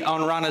 Sammy,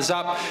 on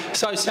runners-up.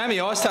 So,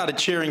 Sammy, I started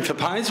cheering for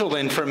Painesville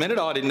then for a minute.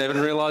 I didn't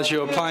even realise you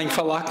were playing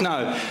for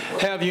Lucknow.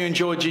 How have you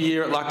enjoyed your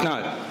year at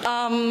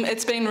Lucknow?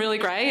 It's been really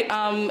great.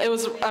 It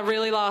was a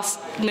really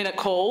last-minute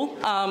call,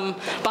 but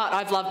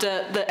I've loved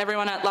it.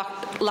 Everyone at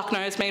Lucknow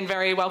has been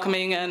very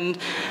welcoming, and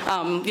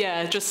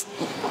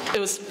it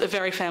was a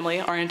very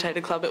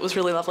family-orientated club. It was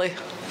really lovely.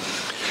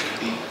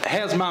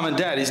 how's Mum and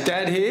Dad? Is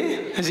Dad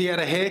here? Has he had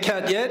a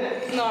haircut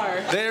yet?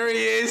 No. There he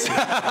is,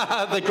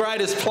 the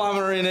greatest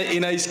plumber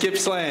in East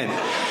Gippsland.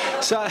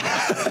 So,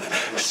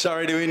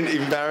 sorry to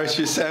embarrass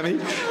you, Sammy.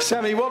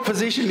 Sammy, what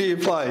position do you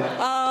play?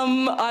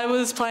 I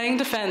was playing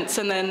defence,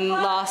 and then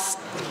last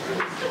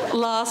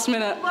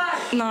minute,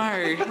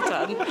 I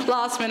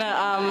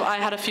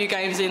had a few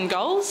games in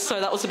goals, so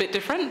that was a bit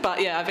different.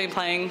 But yeah, I've been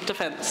playing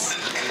defence.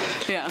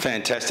 Yeah.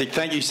 Fantastic.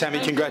 Thank you, Sammy.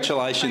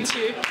 Congratulations.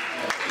 Thank you.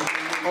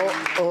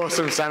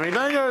 Awesome, Sammy.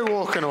 Don't go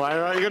walking away,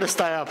 right? You've got to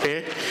stay up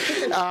here.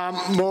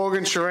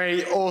 Morgan,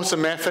 Cherie,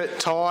 awesome effort,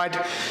 tied.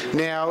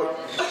 Now,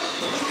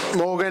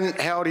 Morgan,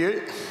 how old are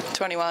you?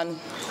 21.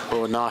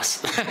 Oh,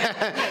 nice.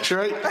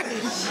 Cherie?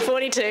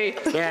 42.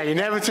 Yeah, you're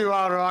never too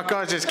old, right,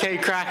 guys? Just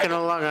keep cracking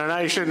along. I know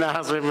you shouldn't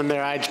ask women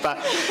their age,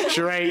 but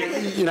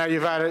Cherie, you know,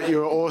 you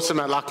were awesome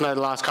at Lucknow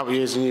the last couple of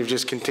years, and you've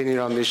just continued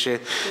on this year.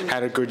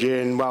 Had a good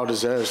year and well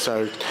deserved.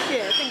 So.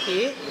 Yeah, thank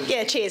you.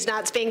 Yeah, cheers. No,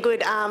 it's been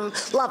good.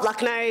 Love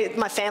Lucknow.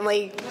 My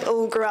family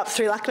all grew up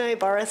through Lucknow,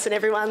 Boris and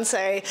everyone. So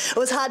it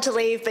was hard to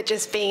leave, but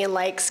just being in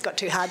Lakes got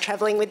too hard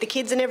travelling with the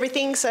kids and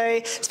everything. So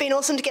it's been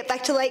awesome to get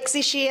back to Lakes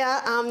this year.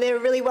 They're a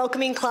really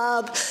welcoming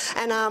club.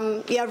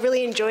 And yeah, I've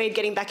really enjoyed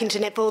getting back into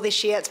netball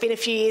this year. It's been a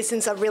few years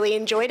since I've really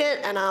enjoyed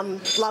it, and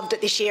loved it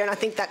this year, and I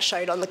think that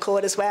showed on the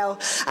court as well.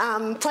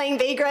 Playing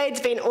B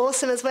grade's been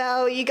awesome as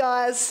well. You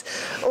guys,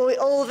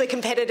 all of the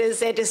competitors,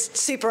 they're just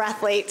super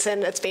athletes,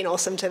 and it's been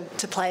awesome to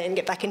play and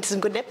get back into some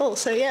good netball.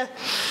 So yeah.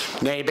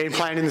 Now you've been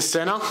playing in the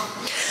centre?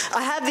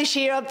 I have this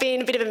year. I've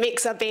been a bit of a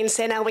mix. I've been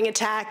centre, wing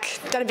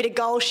attack, done a bit of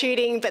goal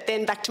shooting, but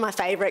then back to my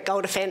favourite,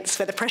 goal defence,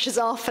 where the pressure's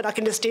off and I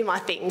can just do my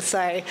thing.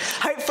 So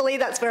hopefully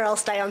that's where I'll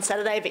stay on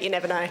Saturday, but you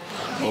never know.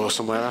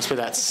 Awesome. Well, must be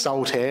that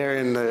salt hair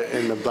in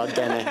the blood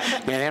down there.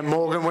 Now,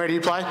 Morgan, where do you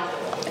play?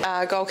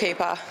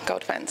 Goalkeeper, goal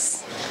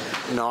defence.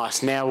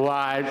 Nice. Now,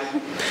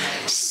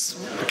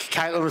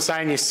 Caitlin was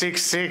saying you're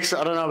 6'6".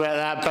 I don't know about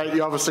that, but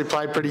you obviously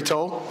play pretty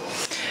tall.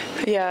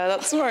 Yeah,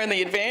 that's more in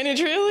the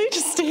advantage, really.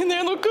 Just stand there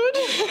and look good.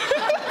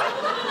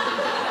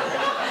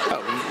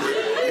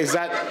 Is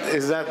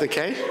that the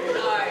key? No,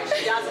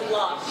 she doesn't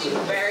laugh. She's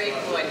very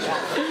influential.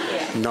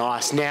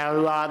 Nice. Now,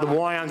 the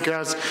Wyong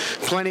girls,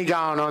 plenty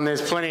going on.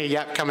 There's plenty of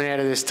yap coming out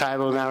of this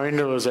table. They were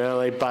into us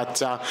early,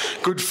 but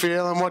good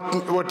feeling.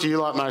 What do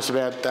you like most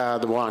about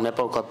the Wyong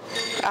Netball Club?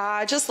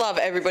 I just love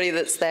everybody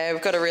that's there.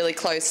 We've got a really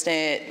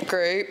close-knit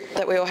group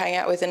that we all hang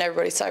out with, and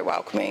everybody's so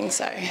welcoming.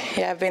 So,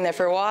 yeah, I've been there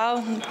for a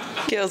while.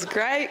 Girls are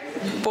great.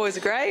 Boys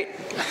are great.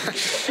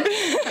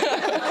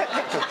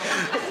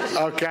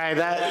 Okay,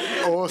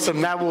 awesome.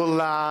 That will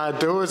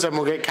do us, and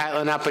we'll get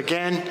Caitlin up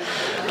again.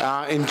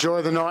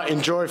 Enjoy the night,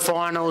 enjoy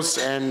finals,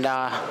 and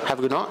have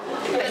a good night.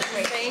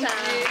 Thank you.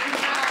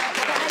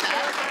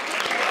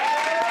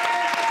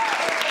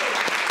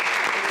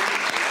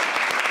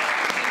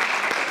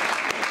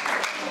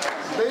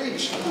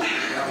 Beach.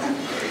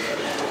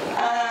 I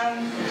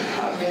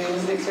really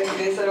wasn't expecting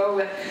this at all,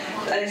 but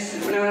I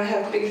just want to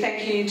have a big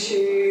thank you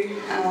to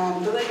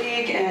the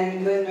League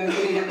and the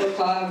Mercury Netball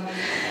Club.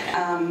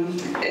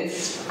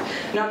 It's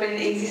not been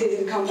an easy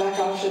season to come back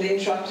after the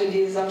interrupted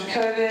years after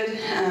COVID,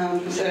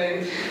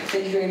 so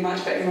thank you very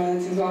much for everyone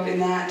that's involved in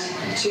that.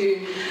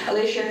 To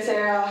Alicia and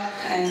Sarah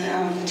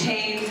and the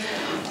team,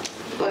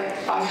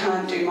 I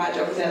can't do my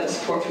job without the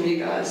support from you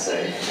guys, so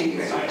thank you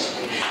very much.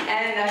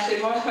 And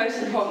actually, most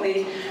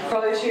importantly,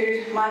 probably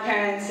to my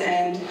parents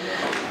and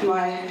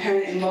my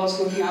parent-in-laws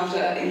looking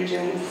after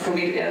Imogen for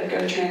me to be able to go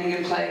to training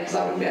and play, because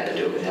I wouldn't be able to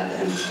do it without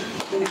them.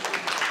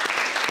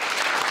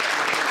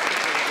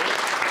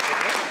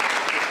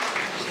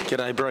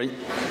 G'day, Bree.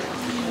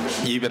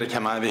 You better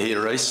come over here,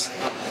 Reese.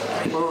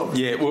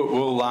 Yeah,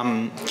 we'll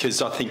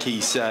because I think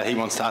he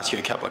wants to ask you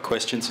a couple of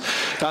questions.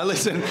 No,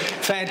 listen,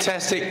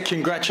 fantastic,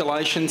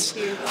 congratulations.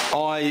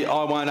 I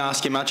won't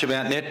ask you much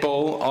about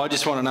netball. I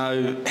just want to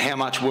know how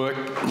much work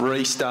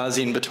Reese does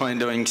in between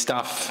doing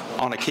stuff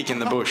on a kick in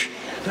the bush.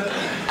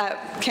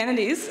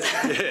 Kennedy's?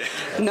 Yeah.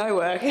 No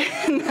work.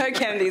 No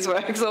Kennedy's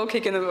work. It's all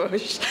kick in the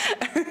bush.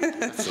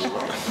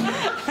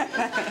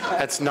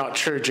 That's not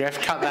true,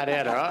 Jeff. Cut that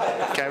out, all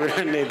right? Okay, we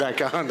don't need that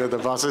going to the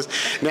bosses.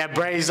 Now,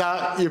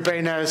 Breezer, you've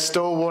been a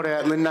stalwart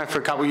at Lindo for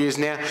a couple of years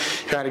now.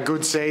 You've had a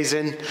good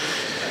season.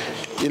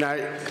 You know,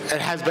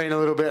 it has been a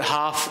little bit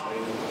half.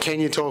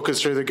 Can you talk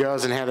us through the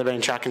girls and how they've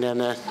been tracking down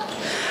there?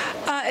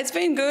 It's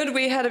been good.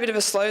 We had a bit of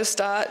a slow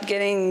start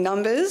getting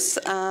numbers,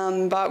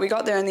 but we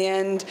got there in the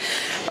end.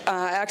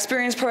 Our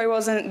experience probably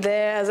wasn't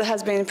there as it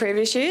has been in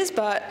previous years,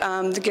 but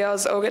the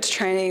girls all got to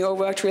training, all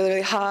worked really,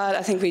 really hard.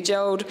 I think we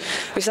gelled.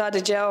 We started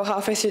to gel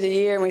halfway through the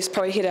year, and we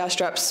probably hit our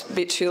straps a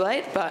bit too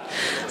late, but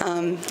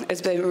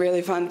it's been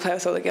really fun to play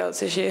with all the girls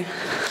this year.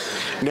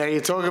 Now,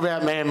 you talk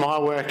about, man, my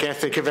work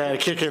ethic about a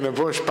kick in the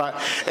bush,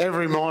 but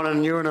every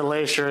morning you and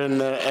Alicia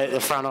at the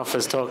front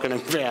office talking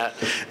about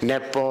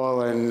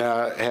netball and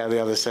how the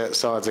other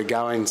sides are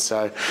going,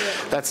 so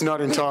that's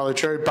not entirely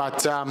true,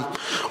 but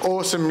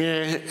awesome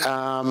year.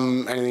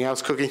 Anything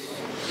else, Cookie?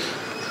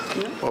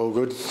 No. All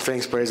good.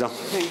 Thanks, Breezer.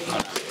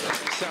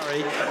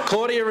 Sorry.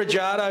 Claudia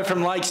Ricciardo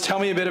from Lakes, tell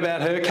me a bit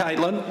about her,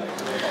 Caitlin.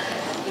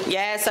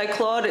 Yeah, so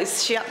Claude,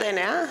 is she up there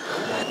now?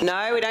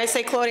 No, we don't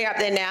see Claudia up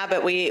there now,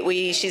 but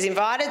she's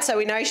invited, so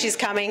we know she's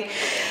coming.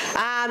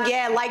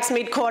 Yeah, Lakes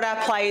mid-quarter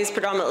plays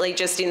predominantly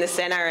just in the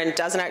centre and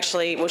doesn't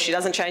actually, well, she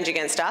doesn't change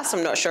against us.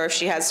 I'm not sure if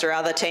she has through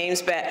other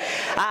teams, but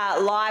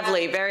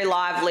lively, very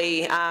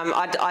lively.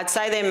 I'd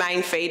say their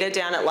main feeder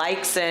down at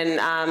Lakes,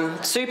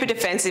 and super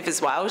defensive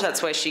as well.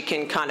 That's where she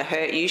can kind of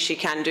hurt you. She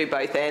can do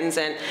both ends,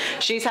 and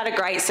she's had a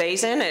great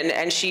season,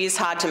 and she is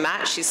hard to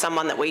match. She's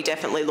someone that we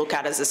definitely look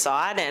at as a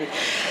side, and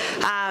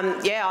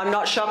yeah, I'm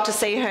not shocked to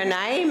see her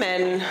name.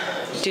 And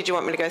did you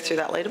want me to go through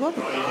that leaderboard?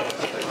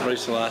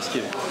 Bruce will ask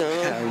you.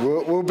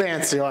 We'll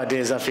bounce the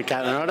ideas off your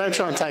cat, and I don't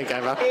try and take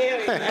over.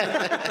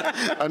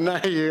 I know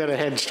you got a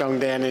headstrong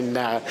down in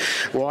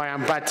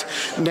Wyong, but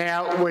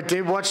now we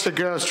did watch the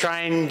girls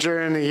train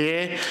during the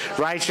year.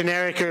 Rach and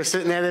Erica are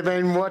sitting there. They've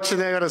been watching.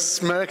 They've got a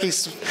smirky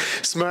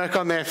smirk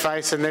on their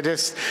face, and they're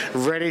just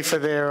ready for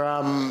their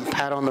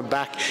pat on the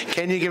back.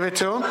 Can you give it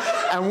to them?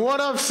 And what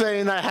I've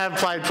seen, they have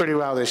played pretty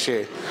well this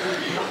year.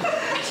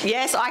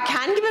 Yes, I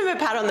can give them a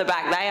pat on the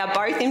back. They are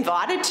both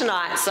invited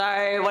tonight.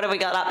 So what have we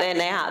got up there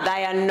now?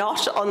 They are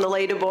not on the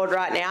leaderboard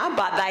right now,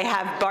 but they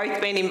have both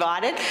been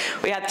invited.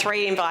 We had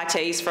 3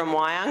 invitees from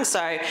Wyong,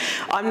 so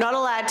I'm not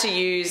allowed to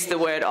use the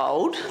word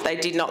old. They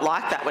did not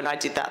like that when I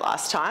did that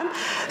last time.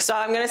 So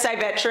I'm going to say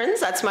veterans.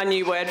 That's my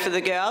new word for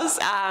the girls.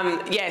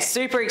 Yeah,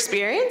 super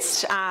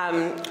experienced.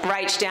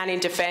 Rach down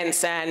in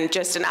defence and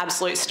just an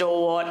absolute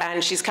stalwart.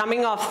 And she's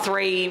coming off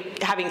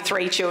having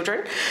 3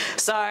 children.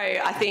 So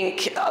I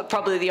think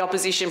probably the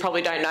opposition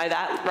probably don't know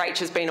that. Rach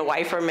has been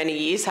away for many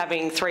years,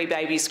 having 3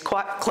 babies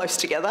quite close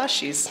together.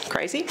 She's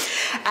crazy.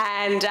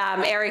 And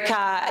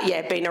Erica,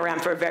 yeah, been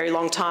around for a very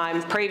long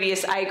time.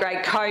 Previous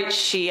A-grade coach.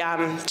 She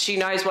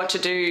knows what to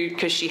do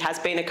because she has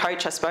been a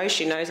coach, I suppose.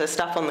 She knows her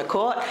stuff on the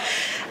court.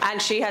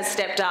 And she has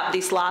stepped up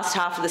this last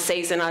half of the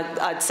season.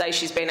 I'd say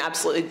she's been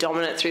absolutely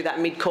dominant through that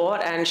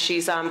mid-court, and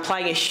she's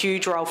playing a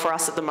huge role for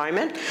us at the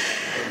moment.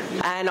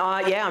 And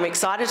yeah, I'm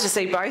excited to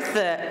see both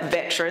the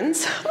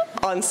veterans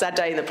on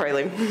Saturday in the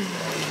prelim.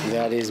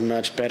 That is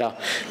much better.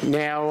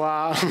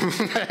 Now,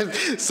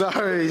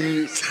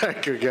 sorry,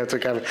 good girl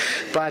took over.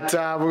 But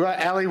we've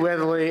got Ali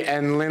Weatherly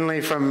and Lindley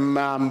from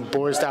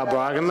Boysdale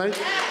Brightonley,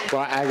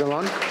 right,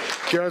 Agalon.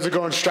 Girls have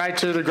gone straight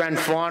to the grand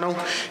final.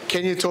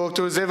 Can you talk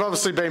to us? They've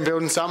obviously been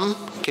building something.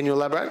 Can you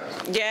elaborate?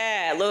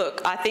 Yeah,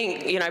 look, I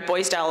think, you know,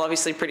 Boysdale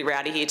obviously pretty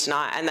rowdy here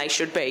tonight, and they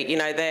should be. You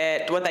know,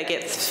 they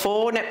get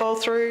 4 netball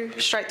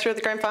straight through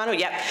the grand final?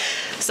 Yep.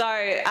 So,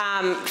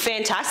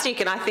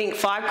 fantastic, and I think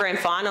 5 grand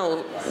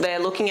final they're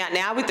looking at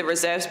now with the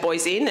reserves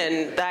boys in,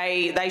 and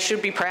they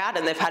should be proud,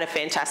 and they've had a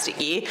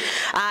fantastic year.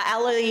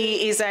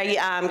 Ali is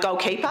a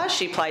goalkeeper.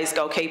 She plays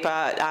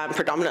goalkeeper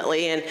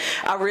predominantly, and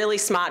a really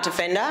smart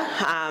defender.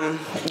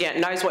 Yeah,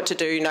 knows what to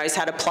do, knows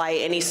how to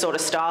play any sort of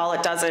style.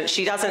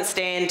 She doesn't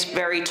stand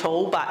very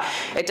tall, but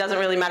it doesn't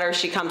really matter if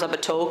she comes up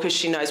at tall because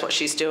she knows what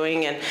she's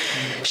doing, and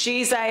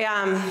she's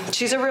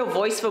a real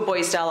voice for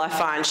Boysdale, I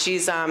find.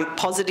 She's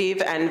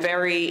positive and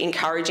very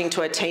encouraging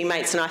to her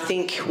teammates, and I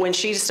think when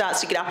she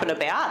starts to get up and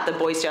about, the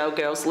Boysdale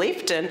girls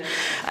lift, and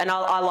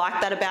I like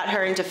that about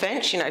her in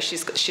defence. You know,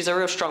 she's a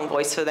real strong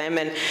voice for them,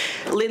 and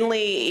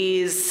Lindley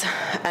is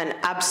an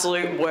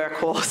absolute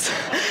workhorse.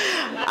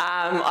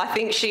 I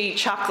think she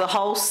chucked the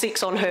whole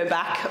 6 on her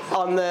back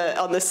on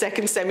the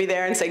second semi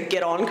there and said,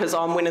 "Get on, because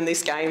I'm winning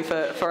this game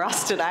for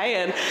us today."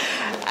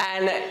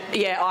 And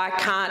yeah, I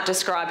can't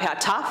describe how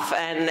tough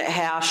and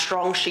how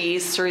strong she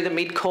is through the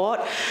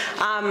mid-court.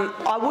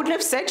 I wouldn't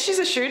have said she's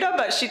a shooter,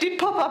 but she did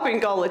pop up in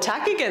goal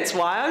attack against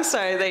Wyong, so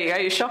there you go,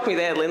 you shocked me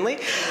there, Lindley.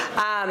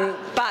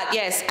 But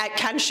yes,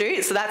 can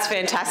shoot, so that's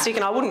fantastic,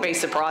 and I wouldn't be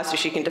surprised if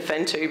she can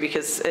defend too,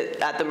 because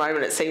at the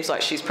moment it seems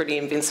like she's pretty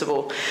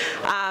invincible.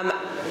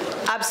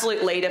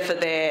 Absolute leader for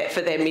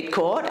their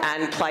mid-court,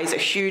 and plays a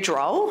huge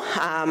role,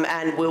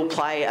 and will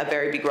play a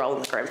very big role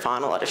in the grand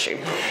final, I'd assume.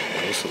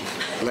 Awesome.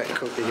 Let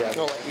Cookie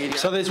go.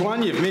 So there's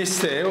one you've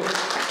missed there.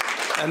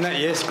 And that,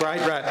 yes, great,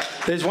 Rat.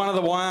 There's one of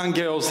the Wyong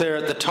girls there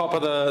at the top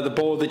of the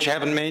board that you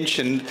haven't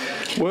mentioned.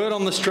 Word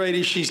on the street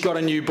is she's got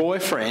a new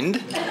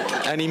boyfriend,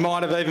 and he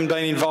might have even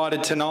been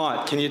invited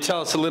tonight. Can you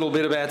tell us a little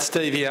bit about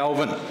Stevie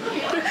Alvin?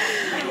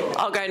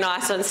 I'll go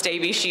nice on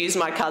Stevie. She is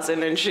my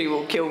cousin, and she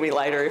will kill me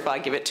later if I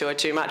give it to her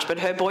too much. But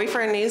her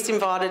boyfriend is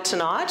invited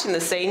tonight in the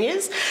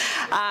seniors.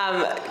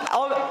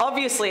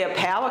 Obviously a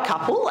power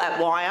couple at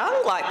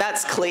Wyong, like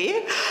that's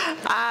clear.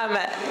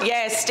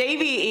 Yeah,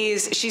 Stevie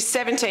she's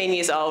 17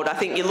 years old. I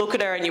think you look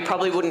at her and you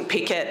probably wouldn't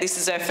pick it. This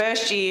is her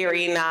first year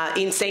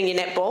in senior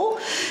netball.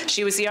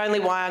 She was the only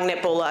Wyong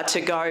netballer to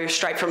go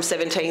straight from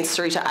 17s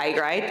through to A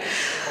grade.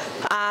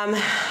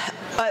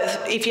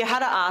 If you had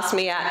to ask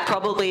me at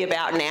probably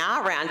about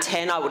now, around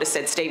 10, I would have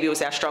said Stevie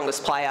was our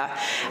strongest player.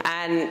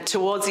 And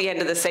towards the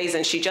end of the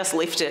season, she just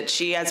lifted.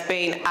 She has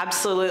been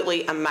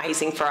absolutely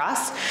amazing for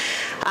us.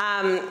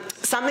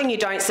 Something you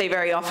don't see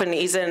very often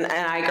is an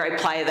A-grade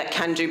player that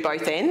can do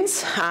both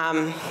ends.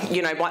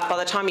 You know, by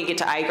the time you get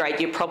to A-grade,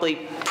 you're probably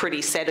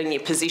pretty set in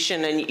your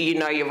position and you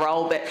know your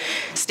role, but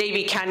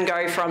Stevie can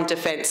go from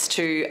defence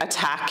to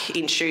attack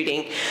in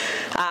shooting,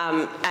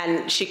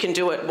 and she can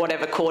do it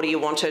whatever quarter you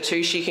want her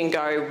to. She can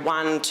go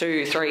 1,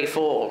 2, 3,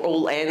 4,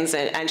 all ends,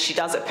 and she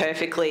does it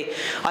perfectly.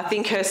 I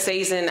think her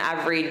season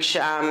average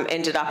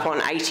ended up on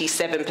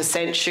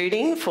 87%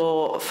 shooting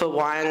for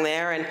Wyong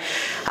there, and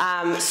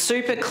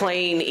super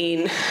clean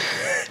in...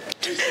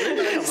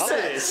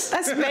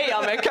 That's me,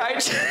 I'm a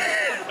coach.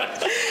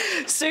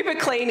 Super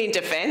clean in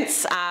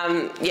defence.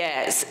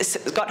 Yeah, it's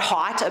got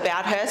height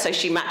about her, so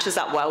she matches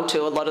up well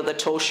to a lot of the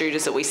tall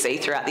shooters that we see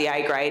throughout the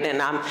A grade. And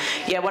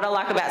yeah, what I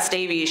like about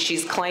Stevie is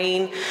she's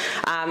clean,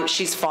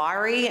 she's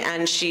fiery,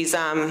 and she's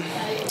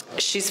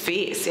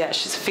fierce. Yeah,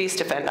 she's a fierce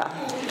defender.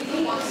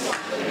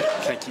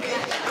 Thank you.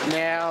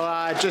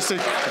 Now, just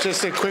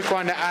a quick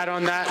one to add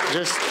on that.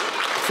 Just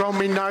from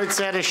me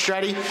notes out of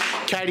Stratty,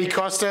 Katie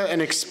Costa,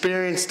 an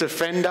experienced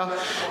defender,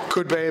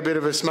 could be a bit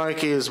of a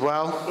smoky as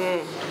well.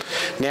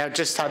 Now,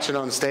 just touching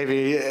on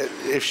Stevie,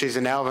 if she's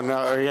an Alvin,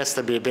 I guess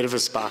there'd be a bit of a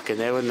spark in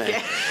there, wouldn't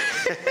there?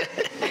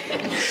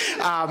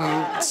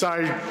 Yeah.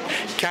 So,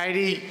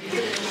 Katie,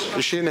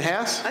 is she in the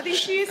house? I think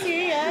she is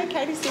here, yeah.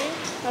 Katie's here,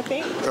 I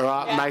think. All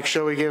right, yeah. Make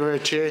sure we give her a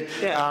cheer.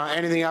 Yeah.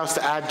 Anything else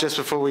to add just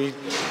before we...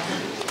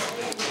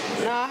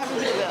 No, I haven't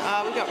looked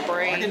at we got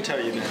Bree. I can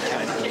tell you that,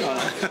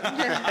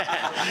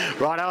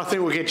 Right, I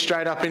think we'll get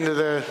straight up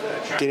into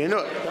get into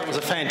it. That was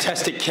a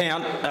fantastic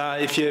count.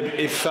 If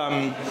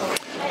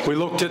we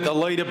looked at the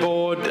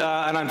leaderboard,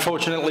 and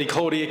unfortunately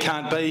Claudia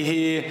can't be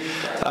here,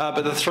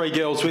 but the three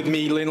girls with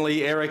me,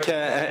 Lindley, Erica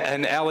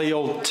and Ali,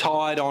 all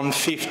tied on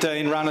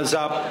 15 runners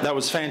up. That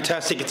was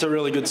fantastic. It's a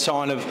really good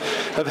sign of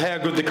how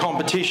good the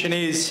competition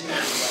is.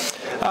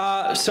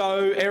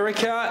 So,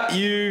 Erica,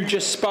 you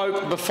just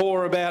spoke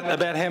before about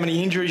how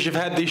many injuries you've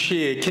had this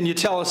year. Can you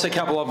tell us a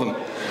couple of them?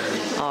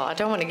 Oh, I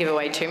don't want to give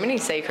away too many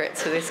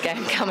secrets for this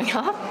game coming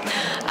up.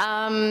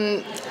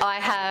 I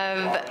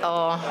have,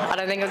 I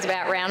don't think it was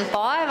about round 5,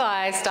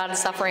 I started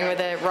suffering with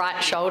a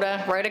right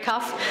shoulder rotor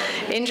cuff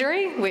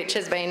injury, which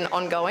has been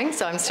ongoing,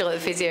 so I'm still at the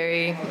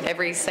physio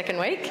every second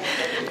week.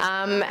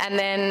 And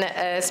then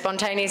a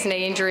spontaneous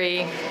knee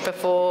injury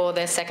before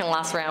the second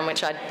last round,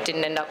 which I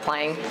didn't end up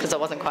playing because I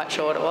wasn't quite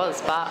sure what it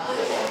was. But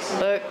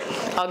look,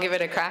 I'll give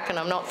it a crack, and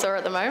I'm not sore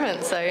at the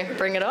moment, so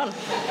bring it on.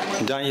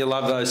 Don't you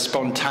love those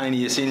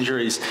spontaneous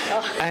injuries?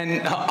 Oh.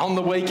 And on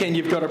the weekend,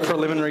 you've got a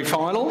preliminary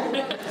final.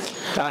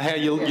 How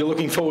you're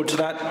looking forward to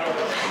that?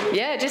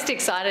 Yeah, just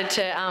excited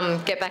to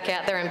get back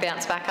out there and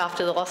bounce back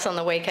after the loss on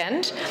the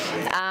weekend.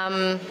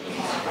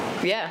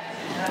 Yeah,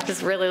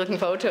 just really looking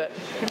forward to it.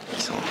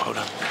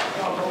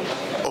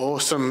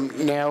 Awesome.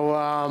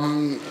 Now,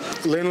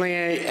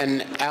 Lindley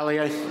and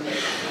Ali,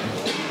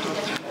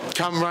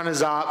 come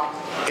runners up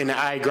in the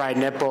A-grade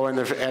netball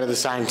out of the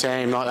same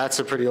team. Like, that's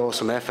a pretty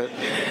awesome effort.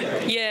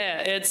 Yeah,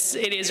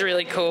 it is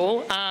really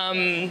cool.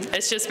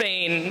 It's just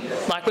been,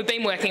 like, we've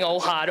been working all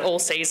hard all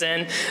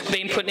season,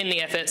 been putting in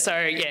the effort, so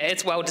yeah,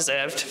 it's well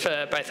deserved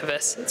for both of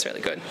us. It's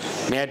really good.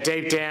 Now,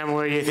 deep down,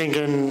 were you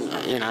thinking,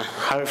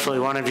 hopefully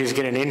one of you's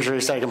get an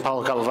injury so you can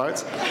poll a couple of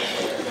votes?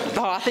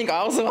 Oh, I think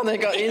I was the one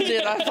that got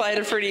injured. I played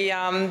a pretty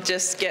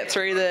just get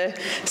through the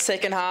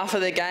second half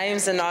of the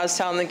games, and I was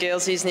telling the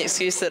girls using the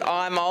excuse that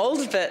I'm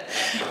old, but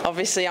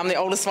obviously I'm the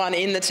oldest one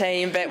in the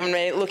team. But when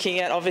we're looking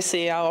at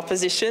obviously our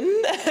opposition,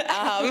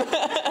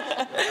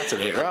 that's a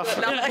bit rough.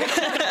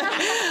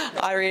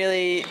 I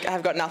really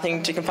have got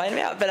nothing to complain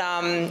about. But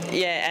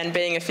yeah, and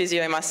being a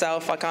physio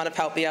myself, I kind of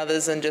help the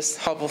others and just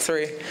hobble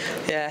through.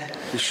 Yeah.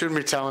 You shouldn't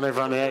be telling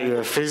everyone out you're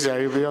a physio.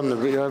 You'll be on the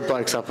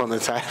blokes up on the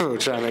table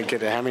trying to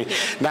get a hammy.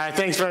 No,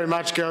 thanks very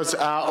much, girls.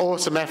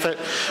 Awesome effort.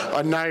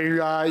 I know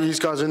you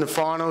guys are in the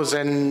finals,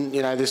 and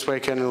this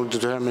weekend will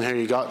determine who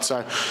you got.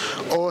 So,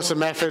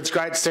 awesome efforts.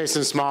 Great to see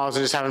some smiles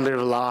and just having a bit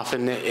of a laugh.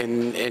 And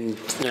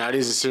it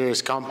is a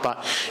serious comp,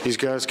 but these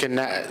girls can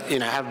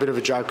have a bit of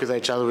a joke with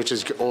each other, which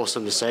is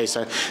awesome to see.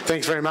 So,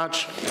 thanks very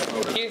much.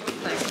 Thank you.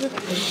 Thanks.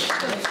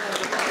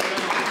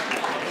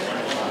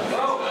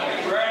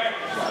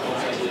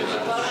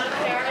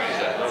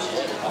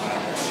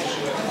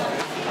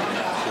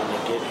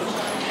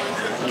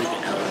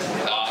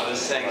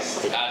 Thanks,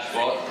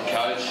 Ashbot,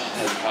 coach,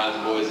 and the Cards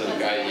boys have a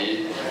great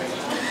year.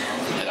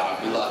 And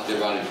good luck to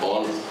everyone in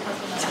finals.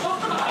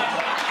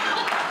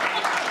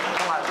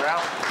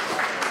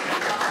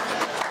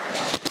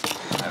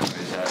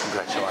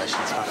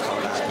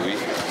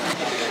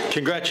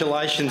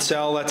 Congratulations,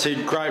 Sal. That's a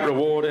great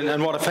reward,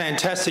 and what a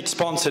fantastic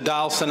sponsor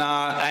Darlson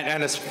are,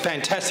 and it's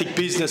fantastic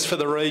business for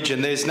the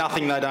region. There's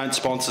nothing they don't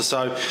sponsor,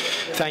 so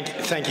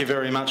thank you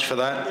very much for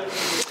that.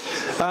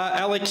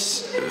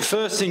 Alex,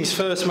 first things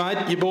first,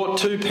 mate. You bought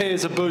 2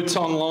 pairs of boots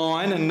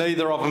online and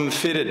neither of them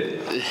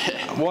fitted.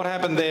 What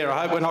happened there?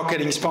 I hope we're not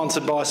getting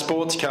sponsored by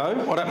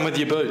Sportsco. What happened with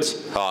your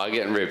boots? Oh, I'm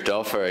getting ripped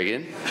off, I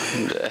reckon.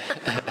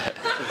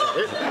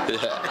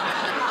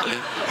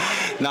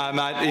 No,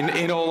 mate,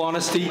 in all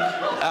honesty,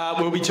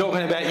 we'll be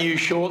talking about you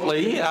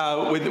shortly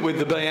with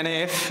the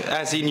BNF,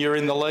 as in you're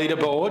in the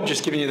leaderboard,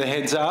 just giving you the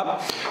heads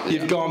up.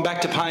 You've gone back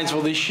to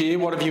Paynesville this year.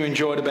 What have you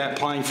enjoyed about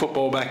playing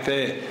football back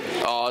there?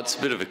 Oh, it's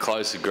a bit of a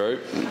closer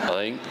group, I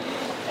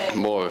think.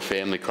 More of a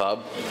family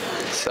club,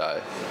 so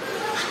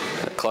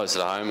closer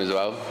to home as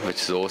well,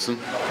 which is awesome.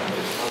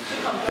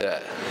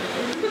 Yeah.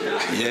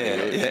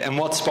 Yeah. And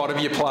what spot have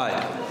you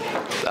played?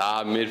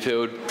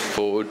 Midfield,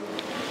 forward.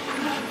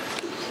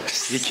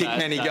 You kicked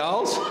many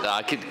goals?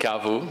 I kicked a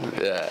couple,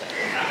 yeah.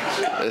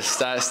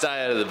 Stay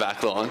out of the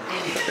back line.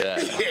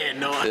 Yeah, Yeah,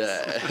 nice.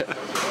 Yeah.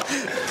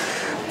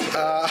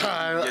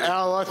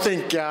 Al, I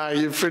think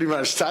you've pretty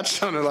much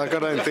touched on it. Like, I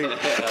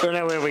don't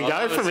know where we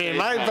go from here,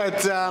 mate.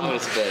 But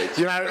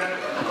you know,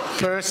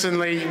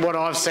 personally, what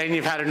I've seen,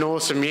 you've had an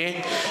awesome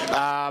year.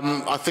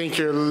 I think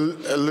you're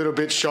a little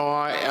bit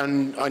shy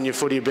on your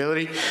footy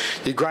ability.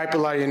 You're great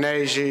below your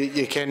knees.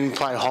 You can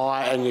play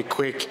high and you're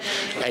quick,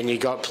 and you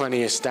got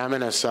plenty of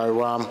stamina.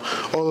 So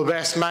all the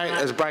best, mate.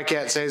 It's a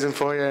breakout season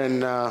for you,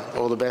 and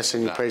all the best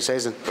in your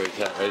pre-season.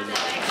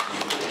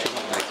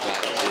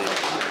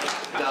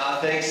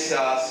 Thanks,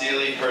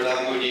 Sealy, for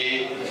another good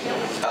year.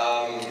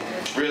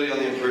 Really on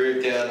the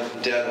improve down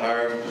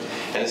home,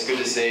 and it's good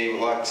to see,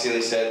 like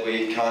Sealy said,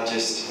 we can't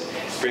just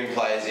bring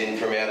players in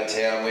from out of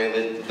town.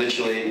 We're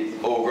literally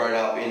all grown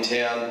up in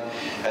town,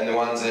 and the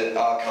ones that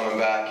are coming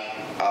back,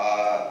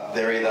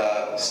 they're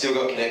either still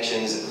got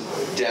connections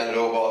down at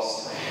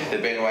Orbost,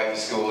 they've been away for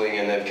schooling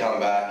and they've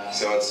come back,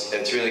 so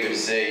it's really good to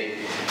see.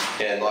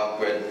 And like,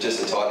 we're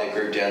just a tight-knit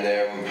group down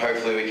there, and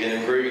hopefully we can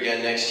improve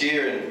again next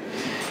year and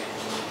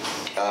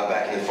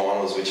back in the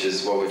finals, which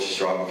is what we're just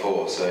striving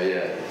for. So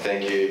yeah,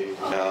 thank you.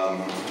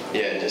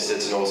 Yeah, just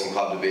it's an awesome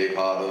club to be a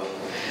part of.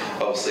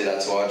 Obviously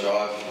that's why I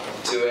drive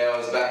 2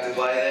 hours back to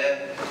play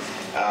there.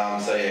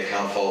 So yeah,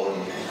 can't fault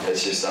them.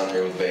 It's just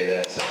unreal to be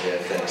there. So yeah,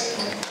 thanks.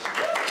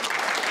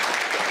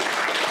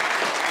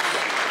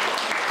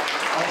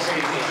 Obviously,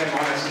 you think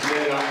my message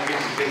there, I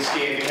guess you're a bit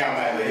scared to come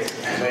over there.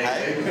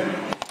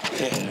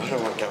 Yeah, I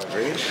don't want to go over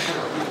here.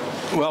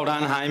 Well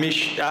done,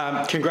 Hamish.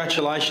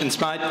 Congratulations,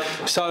 mate.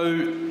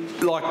 So,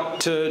 like,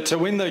 to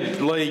win the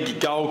league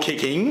goal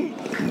kicking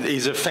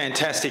is a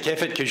fantastic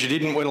effort because you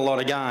didn't win a lot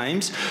of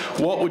games.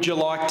 What would you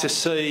like to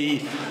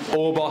see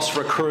Orbost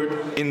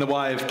recruit in the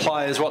way of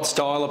players? What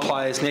style of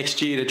players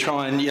next year to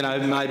try and, you know,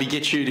 maybe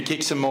get you to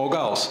kick some more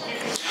goals?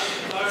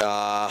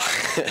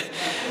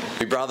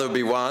 My brother would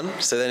be one,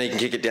 so then he can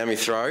kick it down my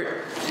throat.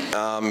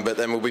 But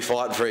then we'll be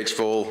fighting for each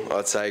ball,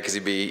 I'd say, because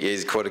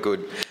he's quite a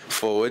good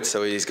forward,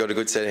 so he's got a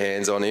good set of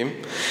hands on him.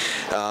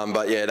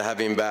 But yeah, to have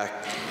him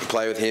back,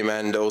 play with him,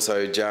 and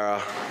also Jara,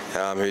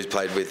 who's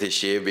played with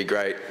this year, would be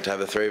great to have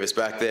the three of us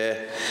back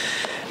there.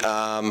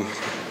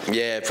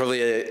 Yeah,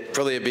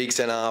 probably a big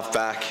centre half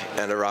back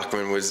and a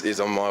ruckman is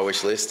on my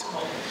wish list.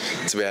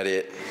 That's about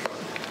it.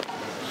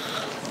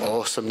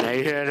 Awesome. Now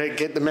you heard it.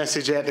 Get the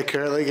message out to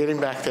Curly. Get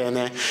him back down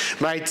there.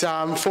 Mate,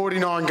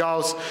 49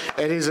 goals.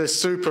 It is a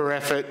super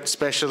effort,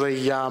 especially,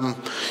 you know,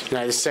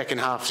 the second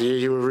half of the year.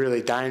 You were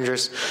really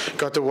dangerous.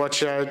 Got to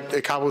watch you a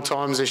couple of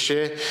times this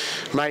year.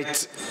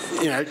 Mate,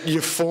 you know,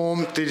 your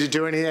form, did you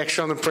do any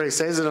extra on the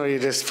pre-season or you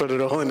just put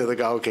it all into the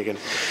goal kicking?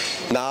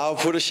 No, I'll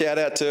put a shout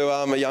out to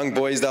a young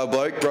Boysdale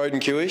bloke,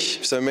 Broden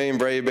Kewish. So me and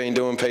Bree have been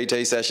doing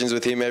PT sessions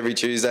with him every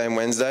Tuesday and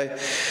Wednesday.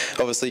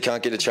 Obviously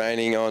can't get to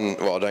training on,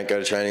 well, I don't go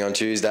to training on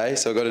Tuesday,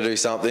 so I've got to do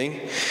something.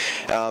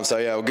 So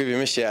yeah, I'll give him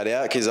a shout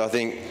out because I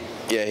think,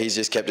 yeah, he's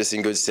just kept us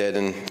in good stead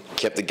and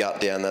kept the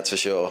gut down, that's for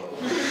sure.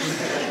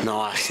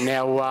 Nice.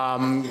 Now,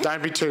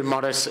 don't be too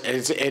modest.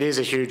 It is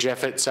a huge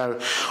effort. So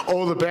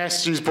all the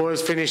best. You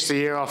boys finished the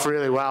year off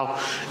really well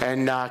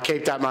and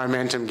keep that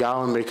momentum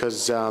going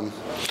because,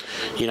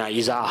 you know,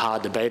 you are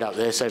hard to beat up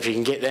there. So if you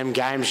can get them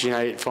games, you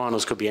know,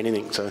 finals could be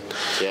anything. So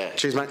yeah.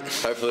 Cheers, mate.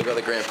 Hopefully we've got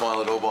the grand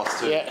final at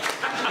Orbost too. Yeah.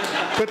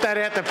 Put that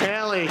out to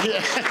Powley.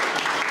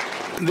 Yeah.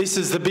 This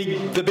is the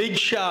big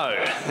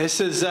show.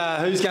 This is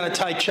who's going to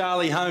take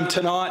Charlie home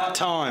tonight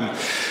time.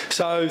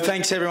 So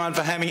thanks everyone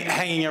for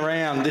hanging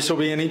around. This will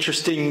be an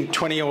interesting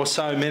 20 or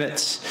so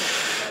minutes.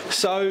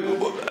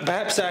 So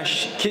perhaps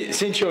Ash,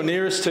 since you're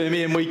nearest to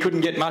me and we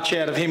couldn't get much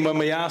out of him when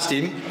we asked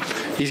him,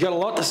 he's got a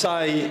lot to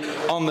say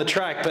on the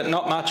track but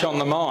not much on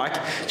the mic.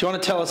 Do you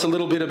want to tell us a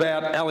little bit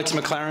about Alex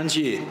McLaren's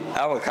year?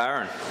 Al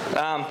McLaren.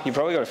 You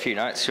probably got a few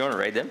notes. Do you want to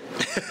read them?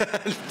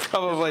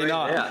 Probably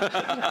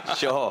not.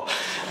 Sure.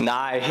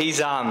 No,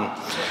 he's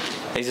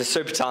a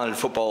super talented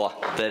footballer.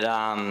 But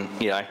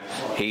you know,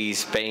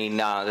 he's been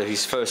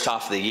his first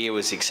half of the year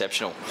was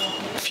exceptional.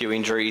 A few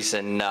injuries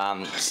and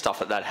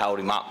stuff like that held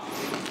him up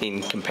in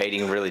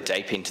competing really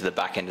deep into the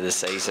back end of the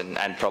season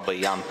and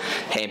probably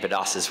hampered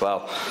us as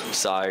well.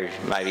 So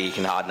maybe he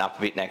can harden up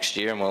a bit next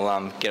year and we'll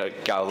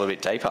go a little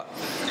bit deeper.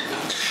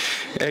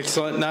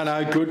 Excellent.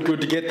 No,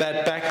 good to get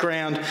that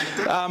background.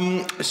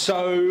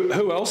 So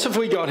who else have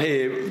we got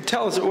here?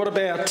 Tell us, what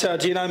about,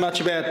 do you know much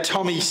about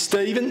Tommy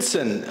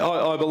Stevenson?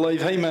 I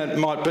believe he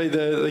might be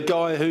the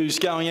guy who's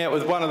going out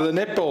with one of the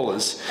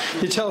netballers.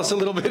 Can you tell us a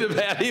little bit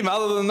about him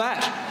other than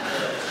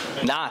that?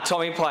 Nah,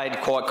 Tommy played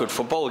quite good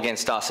football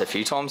against us a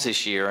few times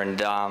this year,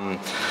 and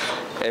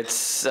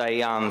it's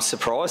a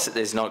surprise that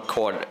there's not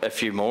quite a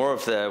few more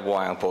of the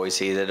Wyong boys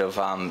here that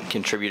have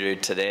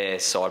contributed to their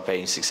side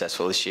being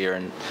successful this year,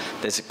 and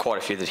there's quite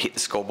a few that hit the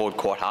scoreboard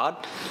quite hard,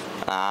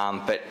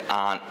 but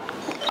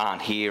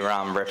aren't here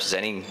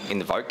representing in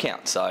the vote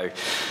count. So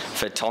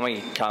for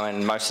Tommy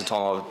coming, most of the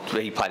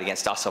time he played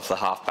against us off the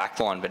half back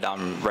line, but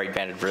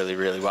rebounded really,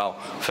 really well.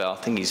 For, I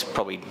think he's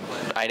probably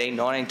 18,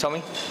 19,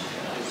 Tommy?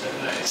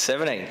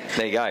 17,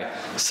 there you go.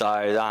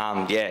 So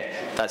yeah,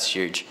 that's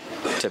huge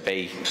to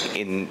be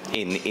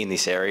in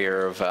this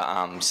area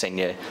of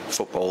senior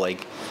football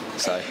league.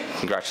 So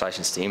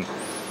congratulations to him.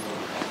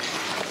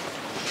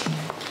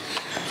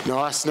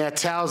 Nice. Now,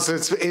 Tals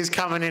is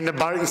coming into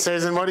boating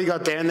season. What do you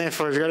got down there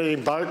for? Have you got any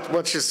boat?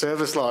 What's your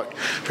service like?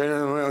 For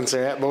anyone wants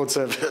their outboard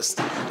service?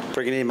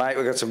 Bring it in, mate.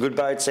 We've got some good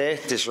boats there.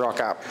 Just rock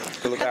up.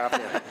 We'll look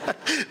after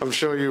you. I'm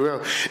sure you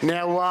will.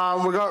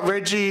 Now, we've got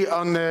Reggie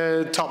on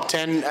the top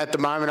 10 at the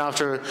moment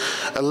after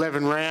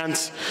 11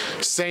 rounds.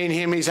 Seen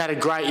him, he's had a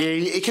great year.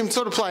 He can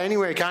sort of play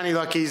anywhere, can't he?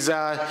 Like, he's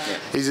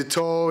a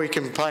tall, he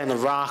can play in the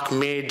ruck,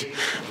 mid,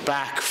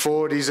 back,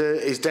 forward. He's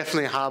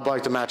definitely a hard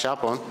bloke to match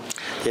up on.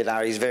 Yeah,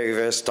 no, he's very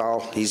versatile.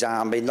 He's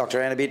been knocked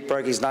around a bit,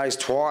 broke his nose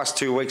twice,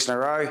 2 weeks in a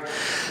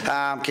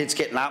row. Kid's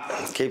getting up,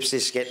 keeps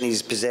just getting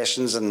his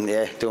possessions, and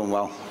yeah, doing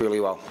well, really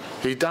well.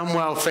 He's done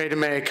well feeding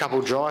me a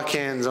couple dry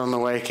cans on the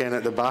weekend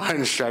at the bar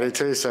in Australia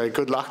too, so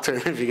good luck to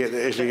him if you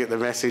get the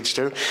message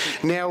too.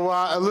 Now,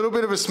 a little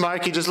bit of a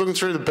smoky, just looking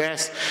through the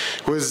best,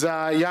 was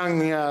young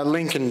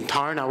Lincoln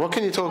Toner. What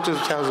can you tell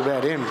us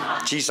about him?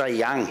 Geez, so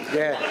young.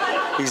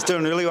 Yeah. He's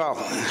doing really well.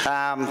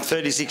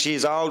 36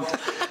 years old,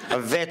 a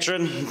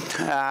veteran. He's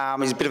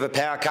a bit of a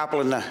power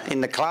couple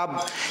in the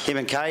club, him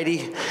and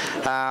Katie.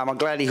 I'm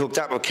glad he hooked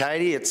up with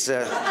Katie. It's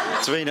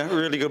been a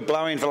really good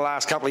blow-in for the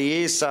last couple of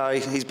years, so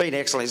he's been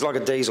excellent. He's like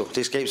a diesel,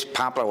 just keeps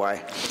pumping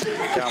away.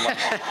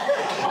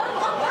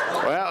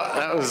 Well,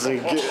 that was a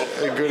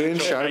good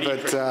intro,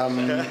 but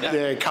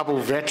yeah, a couple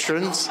of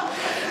veterans.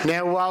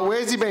 Now,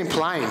 where's he been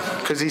playing?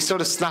 Because he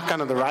sort of snuck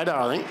under the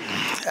radar, I think.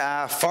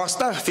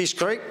 Foster, Fish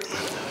Creek.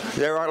 Is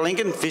that right,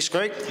 Lincoln? Fish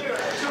Creek?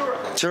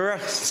 Tura,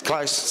 it's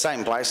close,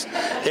 same place.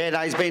 Yeah, no,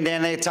 he's been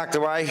down there tucked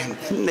away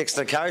next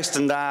to the coast,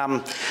 and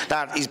no,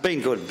 he's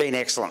been good, been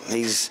excellent.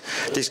 He's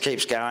just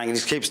keeps going, he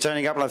just keeps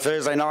turning up on a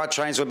Thursday night,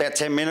 trains for about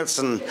 10 minutes,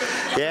 and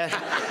yeah,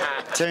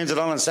 turns it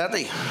on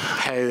Saturday.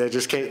 Hey, they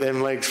just keep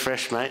them legs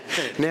fresh, mate.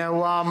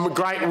 Now,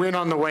 great win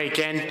on the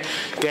weekend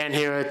down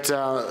here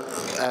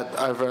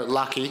over at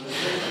Lucky.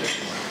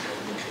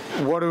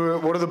 What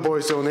are the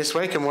boys doing this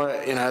week? And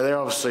they're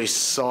obviously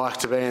psyched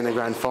to be in the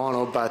grand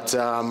final. But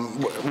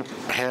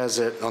how's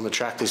it on the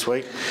track this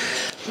week?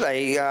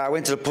 They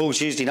went to the pool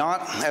Tuesday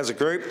night as a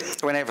group.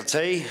 Went out for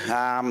tea.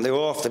 They were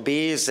off the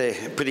beers. They're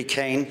pretty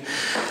keen.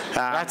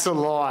 That's a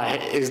lie.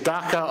 Is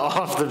Ducker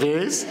off the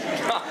beers?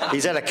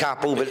 He's had a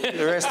couple, but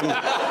the rest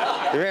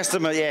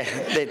of them, yeah,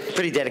 they're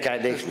pretty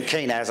dedicated. They're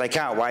keen as. They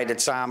can't wait.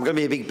 It's going to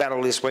be a big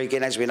battle this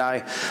weekend, as we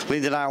know.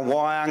 Lindenow and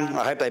Wyong.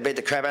 I hope they beat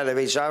the crap out of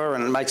each other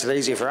and it makes it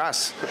easier for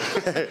us.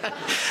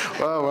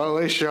 well,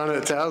 at least you're on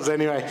it, Tales.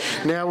 Anyway,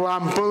 now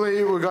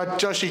Bully, we've got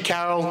Joshy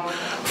Carroll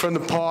from the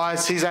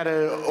Pies. He's had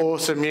an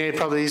awesome year,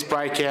 probably his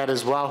breakout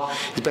as well.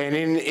 He's been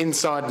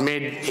inside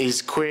mid.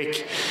 He's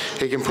quick.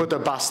 He can put the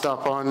bus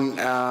stop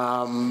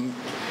on.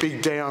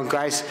 Big Dion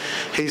Grace.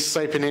 He's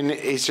sleeping in.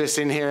 He's just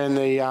in here in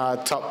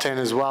the top 10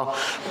 as well.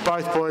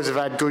 Both boys have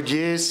had good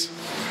years.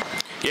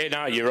 Yeah,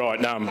 no, you're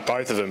right.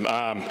 Both of them.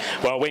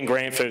 Well, when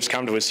Grant first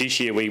come to us this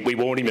year, we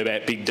warned him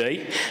about Big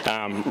D.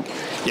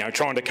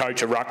 Trying to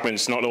coach a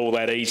ruckman's not all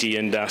that easy,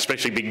 and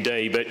especially Big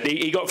D. But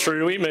he got through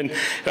to him, and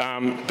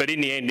but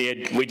in the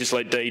end, we just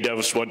let D do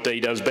what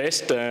D does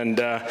best. And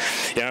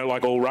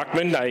like all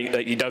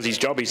ruckmen, he does his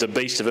job. He's a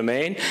beast of a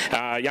man.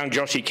 Young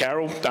Joshy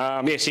Carroll,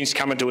 since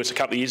coming to us a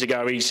couple of years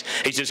ago, he's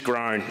just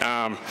grown.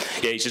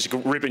 He's just a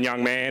ripping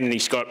young man, and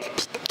he's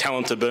got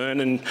talent to burn.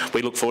 And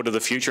we look forward to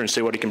the future and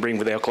see what he can bring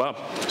with our club.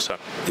 So.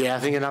 Yeah, I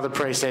think another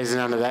pre-season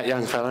under that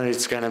young fella,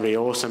 it's going to be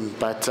awesome.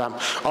 But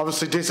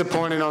obviously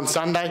disappointing on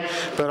Sunday.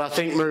 But I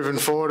think moving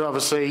forward,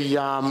 obviously,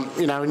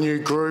 a new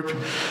group.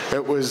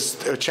 It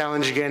was a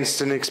challenge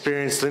against an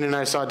experienced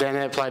Lindenow side down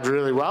there. Played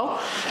really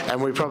well,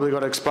 and we probably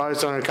got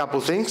exposed on a couple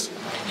of things.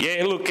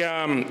 Yeah, look,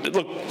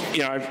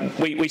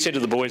 we said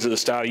to the boys at the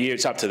start of the year,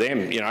 it's up to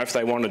them. If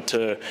they wanted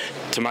to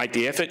make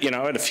the effort.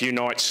 Had a few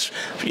nights,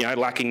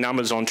 lacking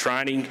numbers on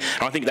training.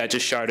 I think that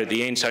just showed at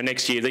the end. So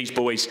next year, these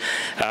boys.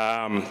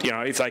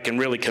 if they can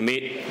really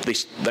commit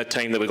that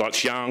team that we've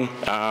got's young,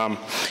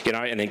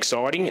 and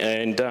exciting,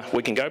 and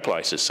we can go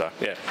places. So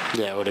yeah.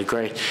 Yeah, I would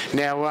agree.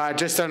 Now,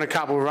 just on a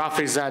couple of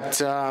roughies that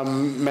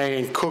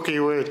me and Cookie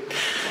were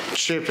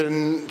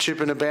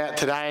chipping about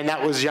today, and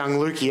that was young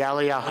Lukey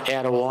Alia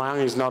out of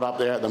Wyong. He's not up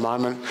there at the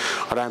moment,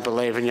 I don't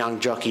believe, and young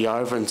Jockey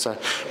Overn. So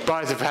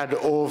both have had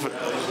all.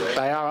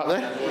 They are up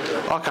there.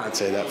 I can't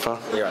see that far.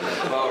 You're right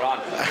there. Well done.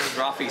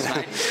 Roughies,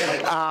 mate.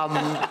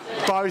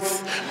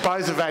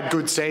 Both have had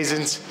good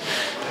seasons.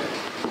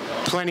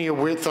 Plenty of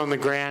width on the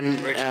ground.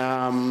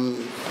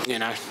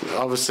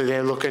 Obviously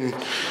they're looking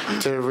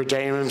to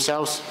redeem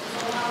themselves.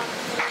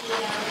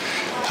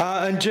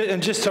 And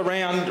just to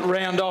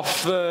round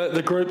off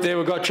the group there,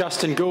 we've got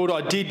Justin Gould.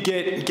 I did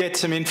get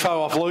some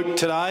info off Luke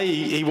today.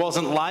 He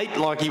wasn't late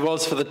like he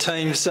was for the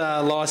teams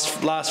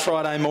last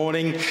Friday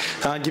morning.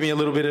 Give me a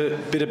little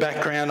bit of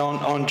background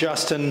on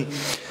Justin.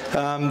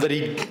 That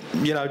he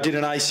did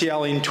an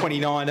ACL in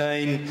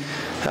 2019,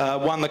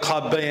 won the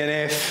club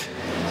BNF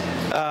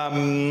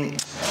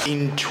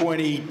in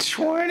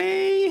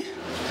 2020.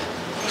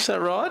 Is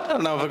that right? I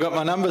don't know if I got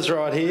my numbers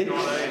right here.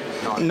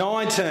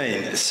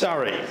 19,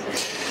 sorry.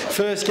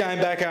 First game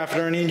back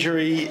after an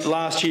injury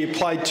last year,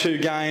 played 2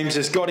 games,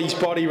 has got his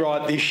body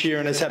right this year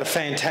and has had a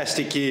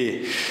fantastic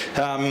year.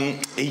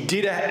 He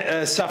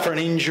did suffer an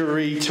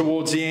injury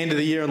towards the end of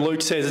the year, and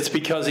Luke says it's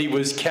because he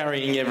was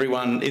carrying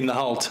everyone in the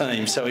whole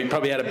team, so he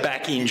probably had a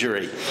back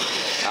injury.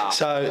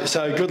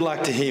 So good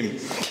luck to him.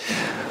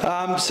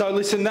 So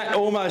listen, that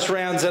almost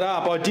rounds it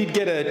up. I did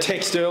get a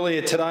text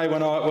earlier today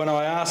when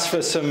I asked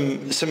for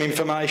some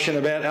information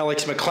about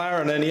Alex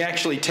McLaren, and he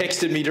actually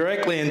texted me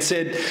directly and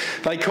said,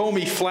 they call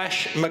me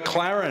Flash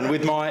McLaren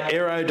with my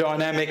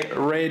aerodynamic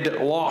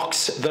red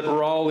locks that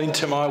roll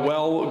into my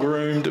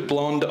well-groomed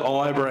blonde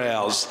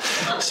eyebrows.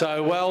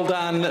 So well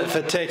done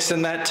for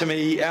texting that to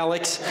me,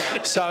 Alex.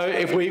 So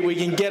if we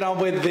can get on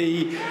with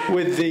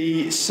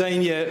the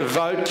senior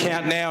vote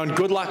count now, and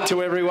good luck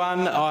to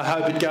everyone. I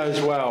hope it goes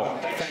well.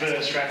 Thanks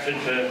for Stratford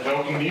for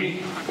welcoming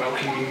me,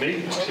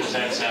 because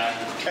that's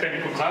been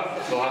a good club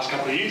for the last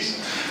couple of years.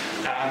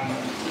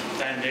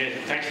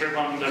 Thanks for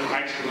everyone that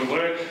makes good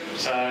work.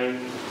 So,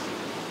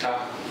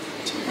 ta.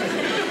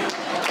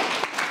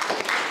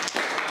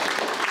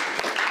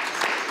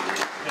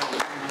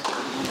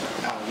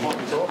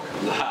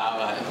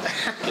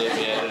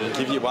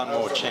 Give you one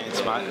more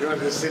chance, mate. You want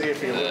to sit here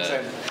for your looks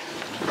then?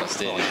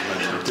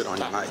 Good on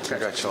you, mate.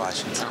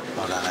 Congratulations.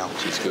 Well done, Al.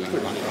 She's good.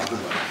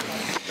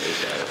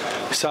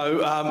 So,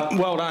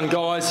 well done,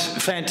 guys.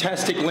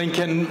 Fantastic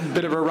Lincoln.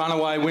 Bit of a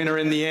runaway winner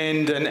in the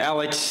end. And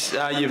Alex,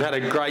 you've had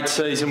a great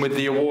season with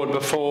the award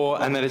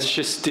before, and then it's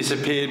just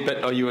disappeared.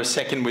 But you were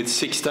second with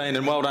 16.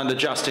 And well done to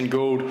Justin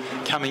Gould,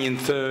 coming in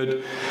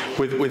third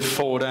with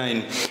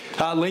 14.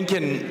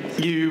 Lincoln,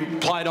 you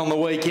played on the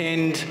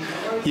weekend.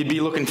 You'd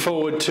be looking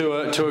forward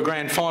to a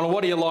grand final.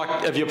 What do you like?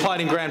 Have you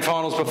played in grand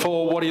finals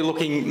before? What are you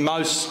looking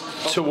most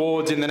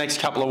towards in the next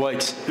couple of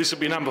weeks? This will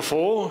be number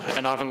 4,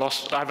 and I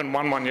haven't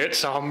won one yet,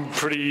 so I'm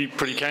pretty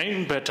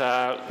keen. But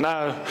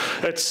no,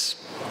 it's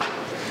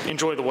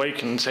enjoy the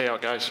week and see how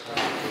it goes.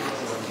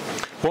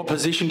 What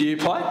position do you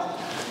play?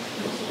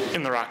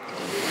 In the ruck.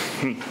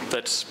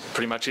 That's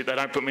pretty much it. They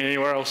don't put me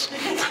anywhere else.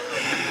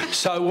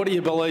 So what do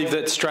you believe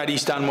that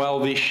Stratty's done well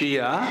this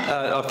year?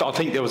 I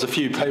think there was a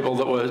few people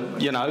that were,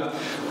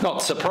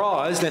 not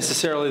surprised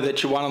necessarily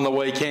that you won on the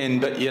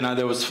weekend, but,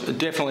 there was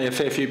definitely a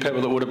fair few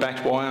people that would have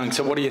backed Wyong.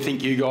 So what do you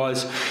think you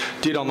guys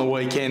did on the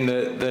weekend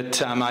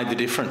that made the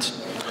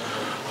difference?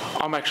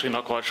 I'm actually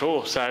not quite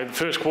sure. So the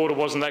first quarter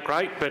wasn't that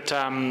great, but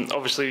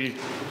obviously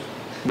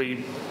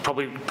we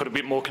probably put a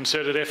bit more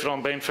concerted effort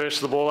on being first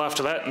to the ball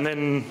after that, and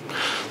then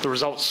the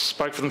results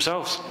spoke for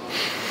themselves.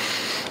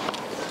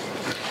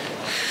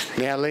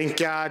 Now, Link,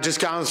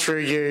 just going through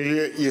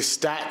your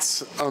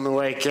stats on the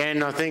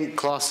weekend, I think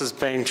Kloss has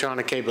been trying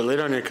to keep a lid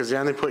on you because he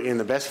only put you in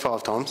the best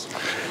 5 times.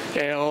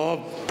 Yeah,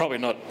 well, probably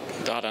not.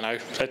 I don't know.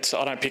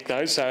 I don't pick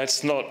those, so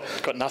it's not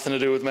got nothing to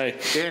do with me.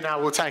 Yeah, no,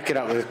 we'll take it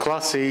up with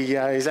Kloss.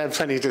 He's had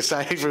plenty to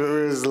say for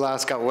the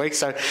last couple of weeks.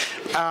 So,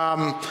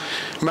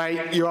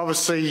 mate,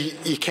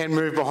 you can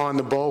move behind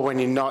the ball when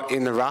you're not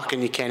in the ruck,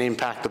 and you can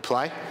impact the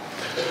play.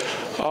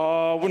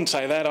 I wouldn't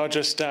say that. I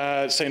just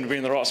seem to be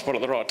in the right spot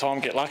at the right time,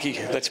 get lucky.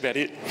 That's about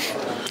it.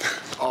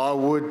 I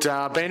would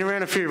been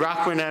around a few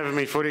ruckmen over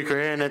my footy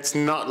career, and it's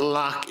not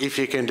luck if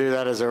you can do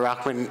that as a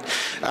ruckman.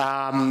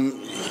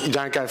 You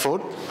don't go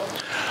forward.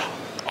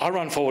 I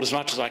run forward as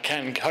much as I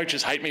can.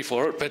 Coaches hate me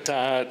for it, but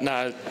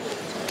no,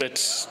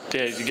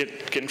 you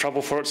get in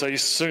trouble for it. So you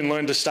soon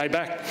learn to stay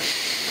back.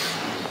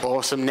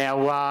 Awesome. Now,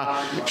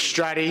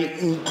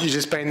 Stratty, you've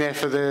just been there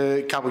for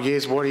the couple of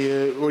years. What do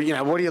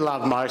you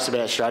love most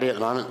about Stratty at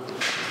the moment?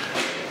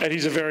 It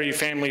is a very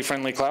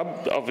family-friendly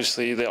club.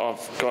 Obviously,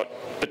 I've got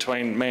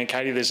between me and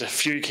Katie, there's a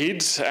few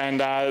kids, and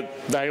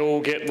they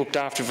all get looked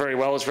after very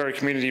well. It's very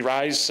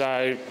community-raised,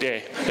 so yeah,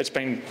 it's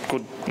been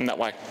good in that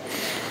way.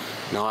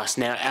 Nice.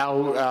 Now,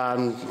 Al,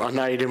 I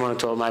know you didn't want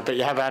to talk, mate, but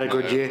you have had a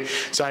good year.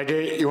 So do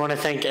you want to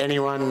thank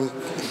anyone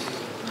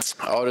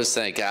I'll just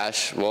thank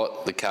Ash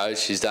Watt, the coach.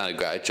 She's done a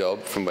great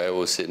job from where we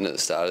were sitting at the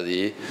start of the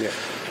year. Yeah.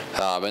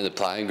 And the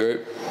playing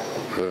group,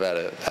 we've had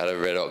a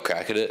red hot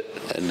crack at it,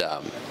 and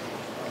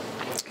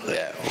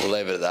yeah, we'll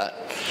leave it at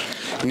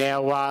that.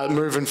 Now,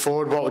 moving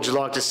forward, what would you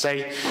like to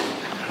see?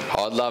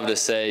 I'd love to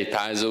see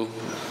Painesville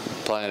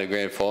play in a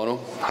grand final.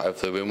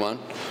 Hopefully, win one.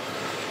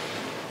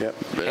 Yep.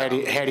 But, how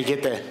do you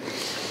get there?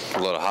 A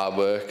lot of hard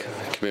work,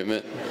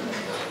 commitment.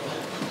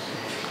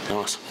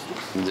 Nice.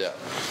 Yeah.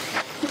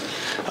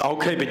 I'll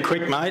keep it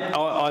quick, mate.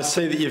 I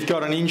see that you've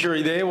got an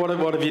injury there. What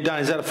have you done?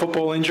 Is that a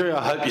football injury?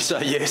 I hope you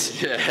say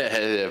yes.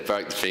 Yeah,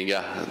 broke the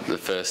finger the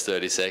first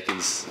 30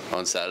 seconds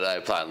on Saturday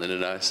playing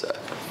Lindenow, so.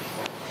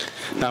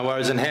 No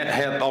worries, and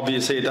how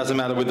obviously it doesn't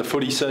matter with the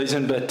footy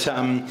season, but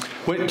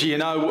do you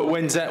know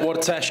when's that?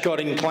 What's Ash got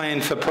in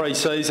plan for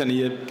pre-season? Are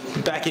you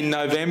back in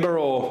November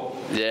or?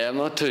 Yeah, I'm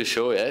not too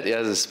sure yet. He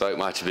hasn't spoke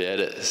much about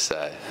it,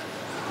 so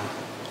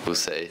we'll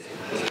see.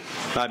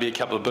 Maybe a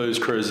couple of booze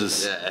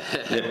cruises.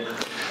 Yeah.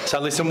 So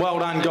listen, well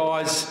done,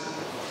 guys.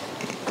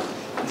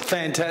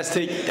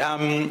 Fantastic.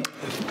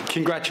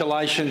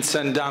 Congratulations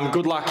and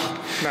good luck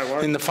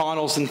in the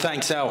finals. And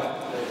thanks, Al.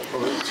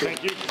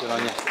 Thank you. Good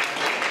on you.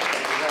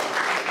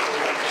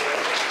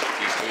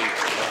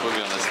 We'll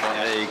be on the spot.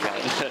 There you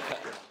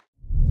go.